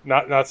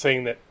 not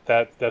saying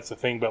that's a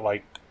thing, but,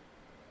 like,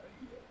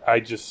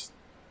 none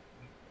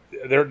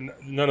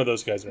of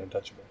those guys are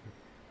untouchable.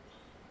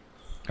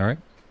 All right,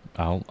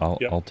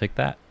 I'll take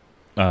that.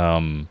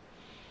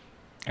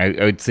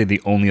 I would say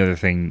the only other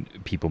thing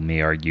people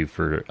may argue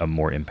for a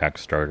more impact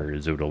starter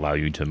is it would allow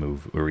you to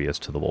move Urias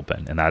to the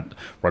bullpen, and that,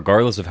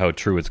 regardless of how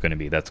true it's going to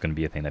be, that's going to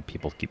be a thing that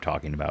people keep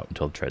talking about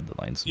until the trade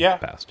deadline's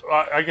passed.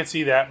 I can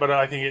see that, but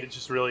I think it's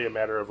just really a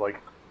matter of,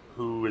 like,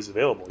 who is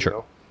available.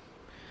 Sure.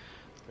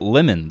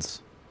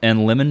 Lemons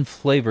and lemon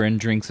flavor in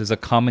drinks is a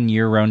common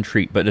year-round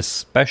treat, but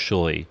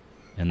especially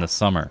in the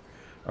summer.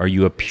 Are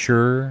you a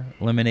pure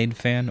lemonade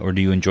fan, or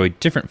do you enjoy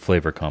different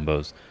flavor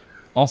combos?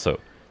 Also,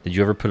 did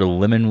you ever put a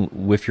lemon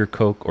with your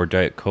Coke or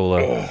Diet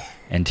Cola? Ugh.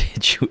 And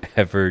did you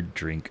ever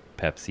drink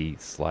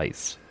Pepsi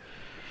Slice?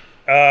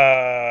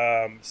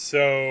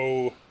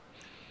 So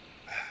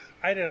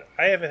I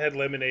haven't had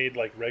lemonade,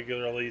 like,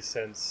 regularly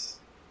since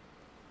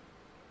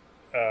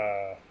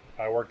I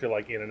worked at,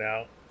 like,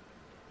 In-N-Out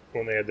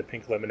when they had the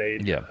pink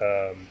lemonade.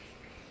 Yeah.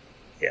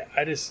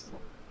 It's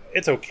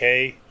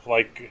okay.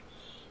 Like,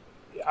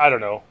 I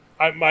don't know.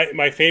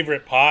 My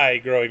favorite pie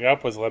growing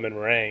up was lemon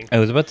meringue. I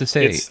was about to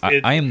say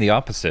I am the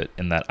opposite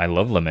in that I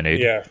love lemonade.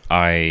 Yeah.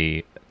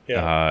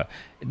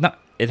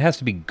 It has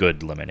to be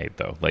good lemonade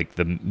though. Like,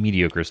 the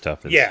mediocre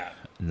stuff is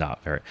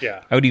not very.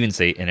 Yeah. I would even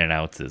say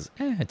In-N-Out's is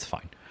it's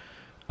fine.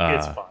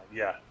 It's fine.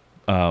 Yeah.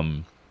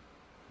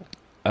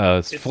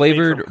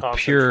 Flavored,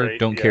 pure,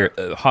 don't care.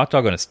 Hot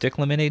dog on a stick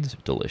lemonade's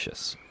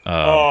delicious.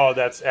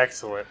 That's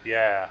excellent.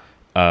 Yeah.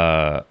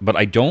 But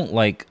I don't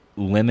like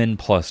lemon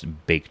plus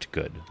baked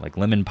good, like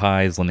lemon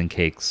pies, lemon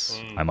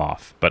cakes. I'm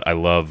off. But I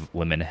love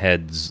lemon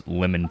heads,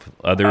 lemon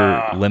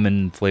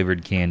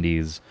flavored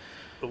candies.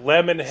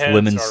 Lemon heads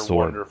lemon are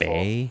sorbet.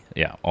 wonderful.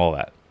 Yeah, all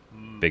that.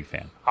 Big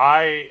fan.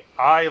 I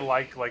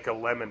like a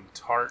lemon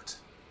tart.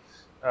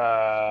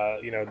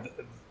 Lemon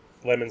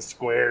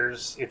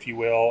squares, if you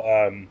will.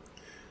 I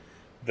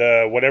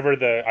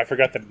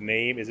forgot the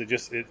name. Is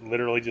it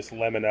literally just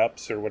Lemon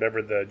Ups or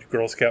whatever the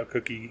Girl Scout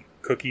cookie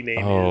cookie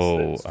name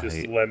Oh, is. It's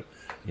just lemon.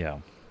 Yeah.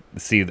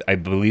 See, I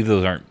believe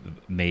those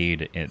aren't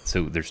made.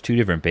 So there's two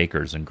different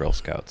bakers in Girl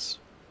Scouts.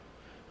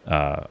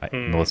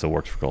 Melissa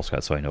works for Girl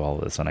Scouts, so I know all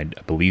of this. And I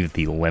believe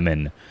the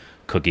lemon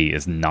cookie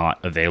is not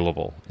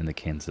available in the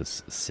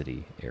Kansas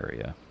City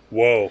area.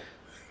 Whoa.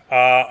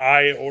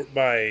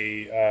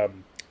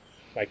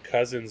 My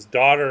cousin's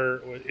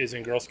daughter is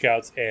in Girl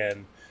Scouts,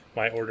 and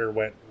my order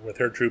went with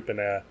her troop,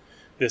 and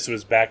this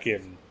was back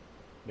in,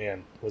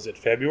 was it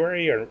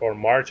February or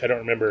March? I don't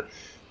remember,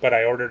 but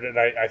I ordered it.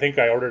 I think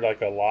I ordered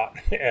like a lot,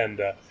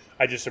 and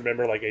I just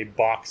remember like a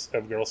box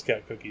of Girl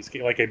Scout cookies,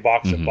 like a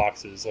box of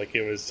boxes. Like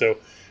it was so.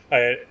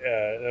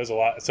 That was a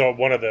lot. So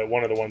one of the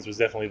ones was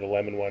definitely the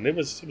lemon one. It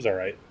was all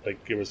right. Like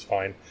it was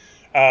fine.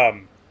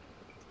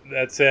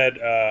 That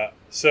said,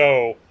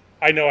 so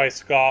I know I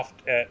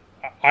scoffed at.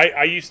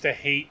 I used to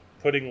hate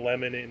putting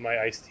lemon in my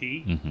iced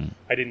tea. Mm-hmm.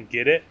 I didn't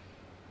get it,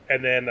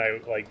 and then I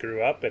like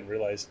grew up and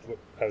realized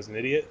I was an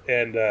idiot,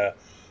 and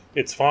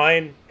it's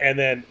fine. And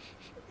then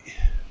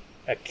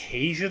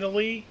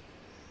occasionally,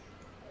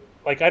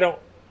 like I don't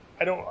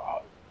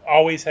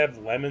always have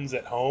lemons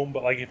at home,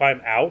 but like if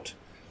I'm out,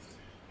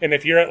 and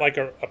if you're at like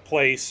a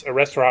place, a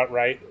restaurant,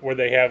 right, where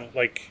they have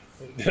like,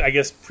 I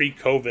guess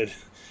pre-COVID,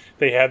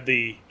 they had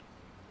the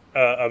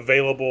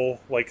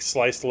available like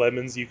sliced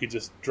lemons you could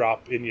just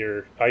drop in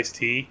your iced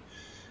tea,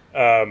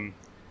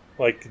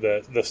 like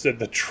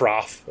the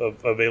trough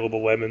of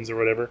available lemons or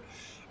whatever.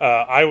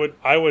 I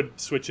would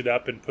switch it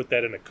up and put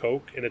that in a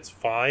Coke, and it's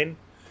fine.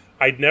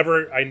 I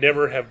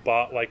never have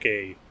bought like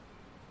a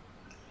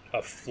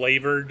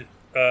flavored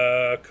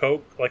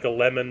Coke, like a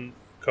lemon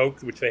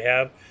Coke, which they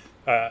have.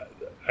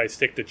 I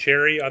stick to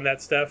cherry on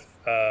that stuff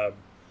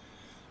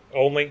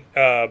only.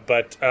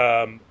 But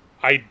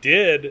I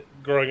did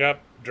growing up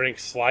drink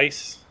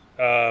Slice,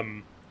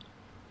 and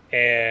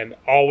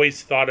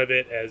always thought of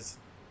it as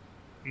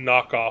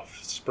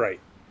knockoff Sprite,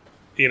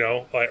 it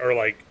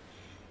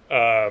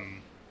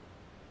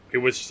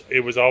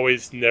was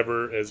always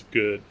never as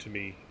good to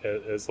me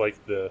as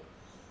like the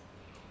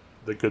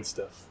good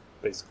stuff,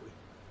 basically.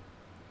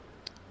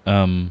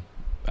 I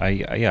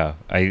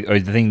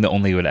think the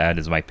only would add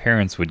is my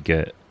parents would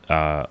get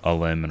a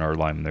lemon or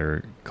lime in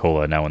their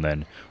cola now and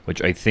then,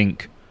 which I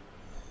think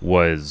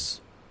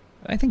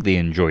they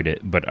enjoyed it,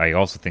 but I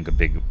also think a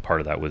big part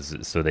of that was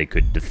so they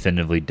could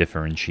definitively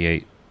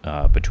differentiate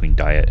between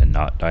diet and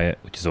not diet,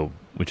 which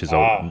is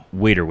a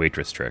waiter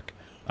waitress trick.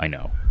 I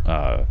know,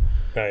 nice.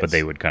 But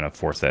they would kind of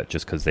force that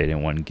just because they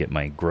didn't want to get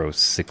my gross,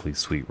 sickly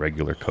sweet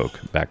regular Coke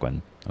back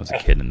when I was a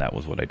kid, and that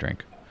was what I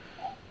drank.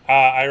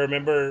 I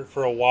remember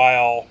for a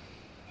while,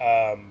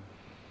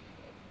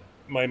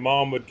 my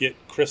mom would get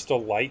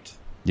Crystal Light,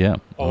 a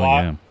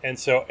lot, and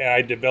so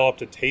I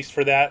developed a taste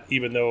for that,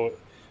 even though.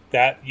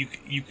 That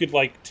you could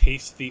like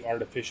taste the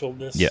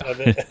artificialness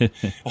of it,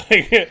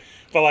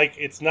 but like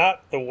it's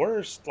not the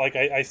worst. Like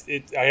I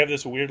have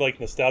this weird like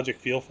nostalgic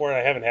feel for it.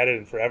 I haven't had it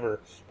in forever,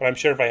 but I'm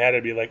sure if I had it,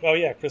 it'd be like, oh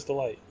yeah, Crystal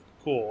Light,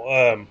 cool.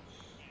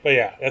 But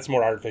yeah, that's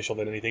more artificial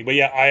than anything. But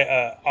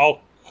yeah,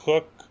 I'll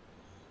cook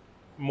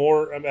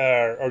more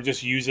or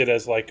just use it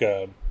as like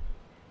a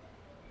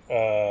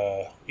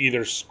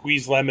either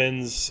squeeze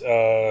lemons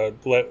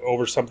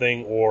over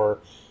something or.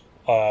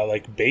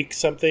 Like bake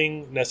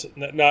something,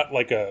 not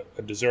like a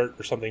dessert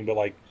or something, but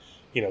like,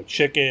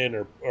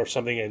 chicken or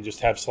something, and just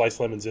have sliced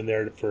lemons in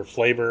there for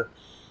flavor.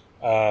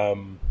 But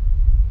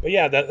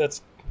yeah,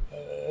 that's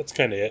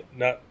kind of it.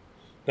 Not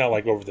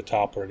like over the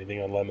top or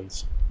anything on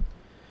lemons.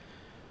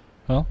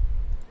 Well,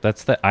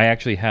 that's that. I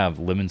actually have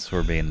lemon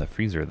sorbet in the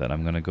freezer that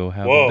I'm going to go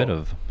have a bit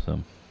of.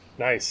 So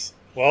nice.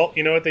 Well,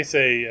 you know what they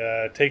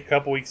say, take a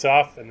couple weeks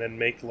off and then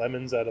make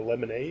lemons out of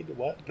lemonade.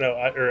 What? No,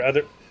 or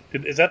other.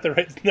 Is that the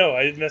right? No,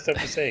 I messed up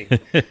the saying.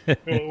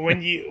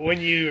 when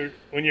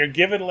you're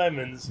given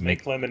lemons,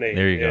 make lemonade.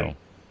 There you go.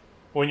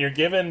 When you're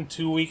given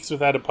 2 weeks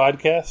without a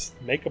podcast,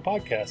 make a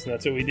podcast, and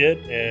that's what we did.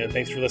 And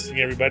thanks for listening,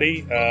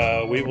 everybody.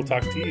 We will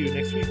talk to you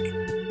next week.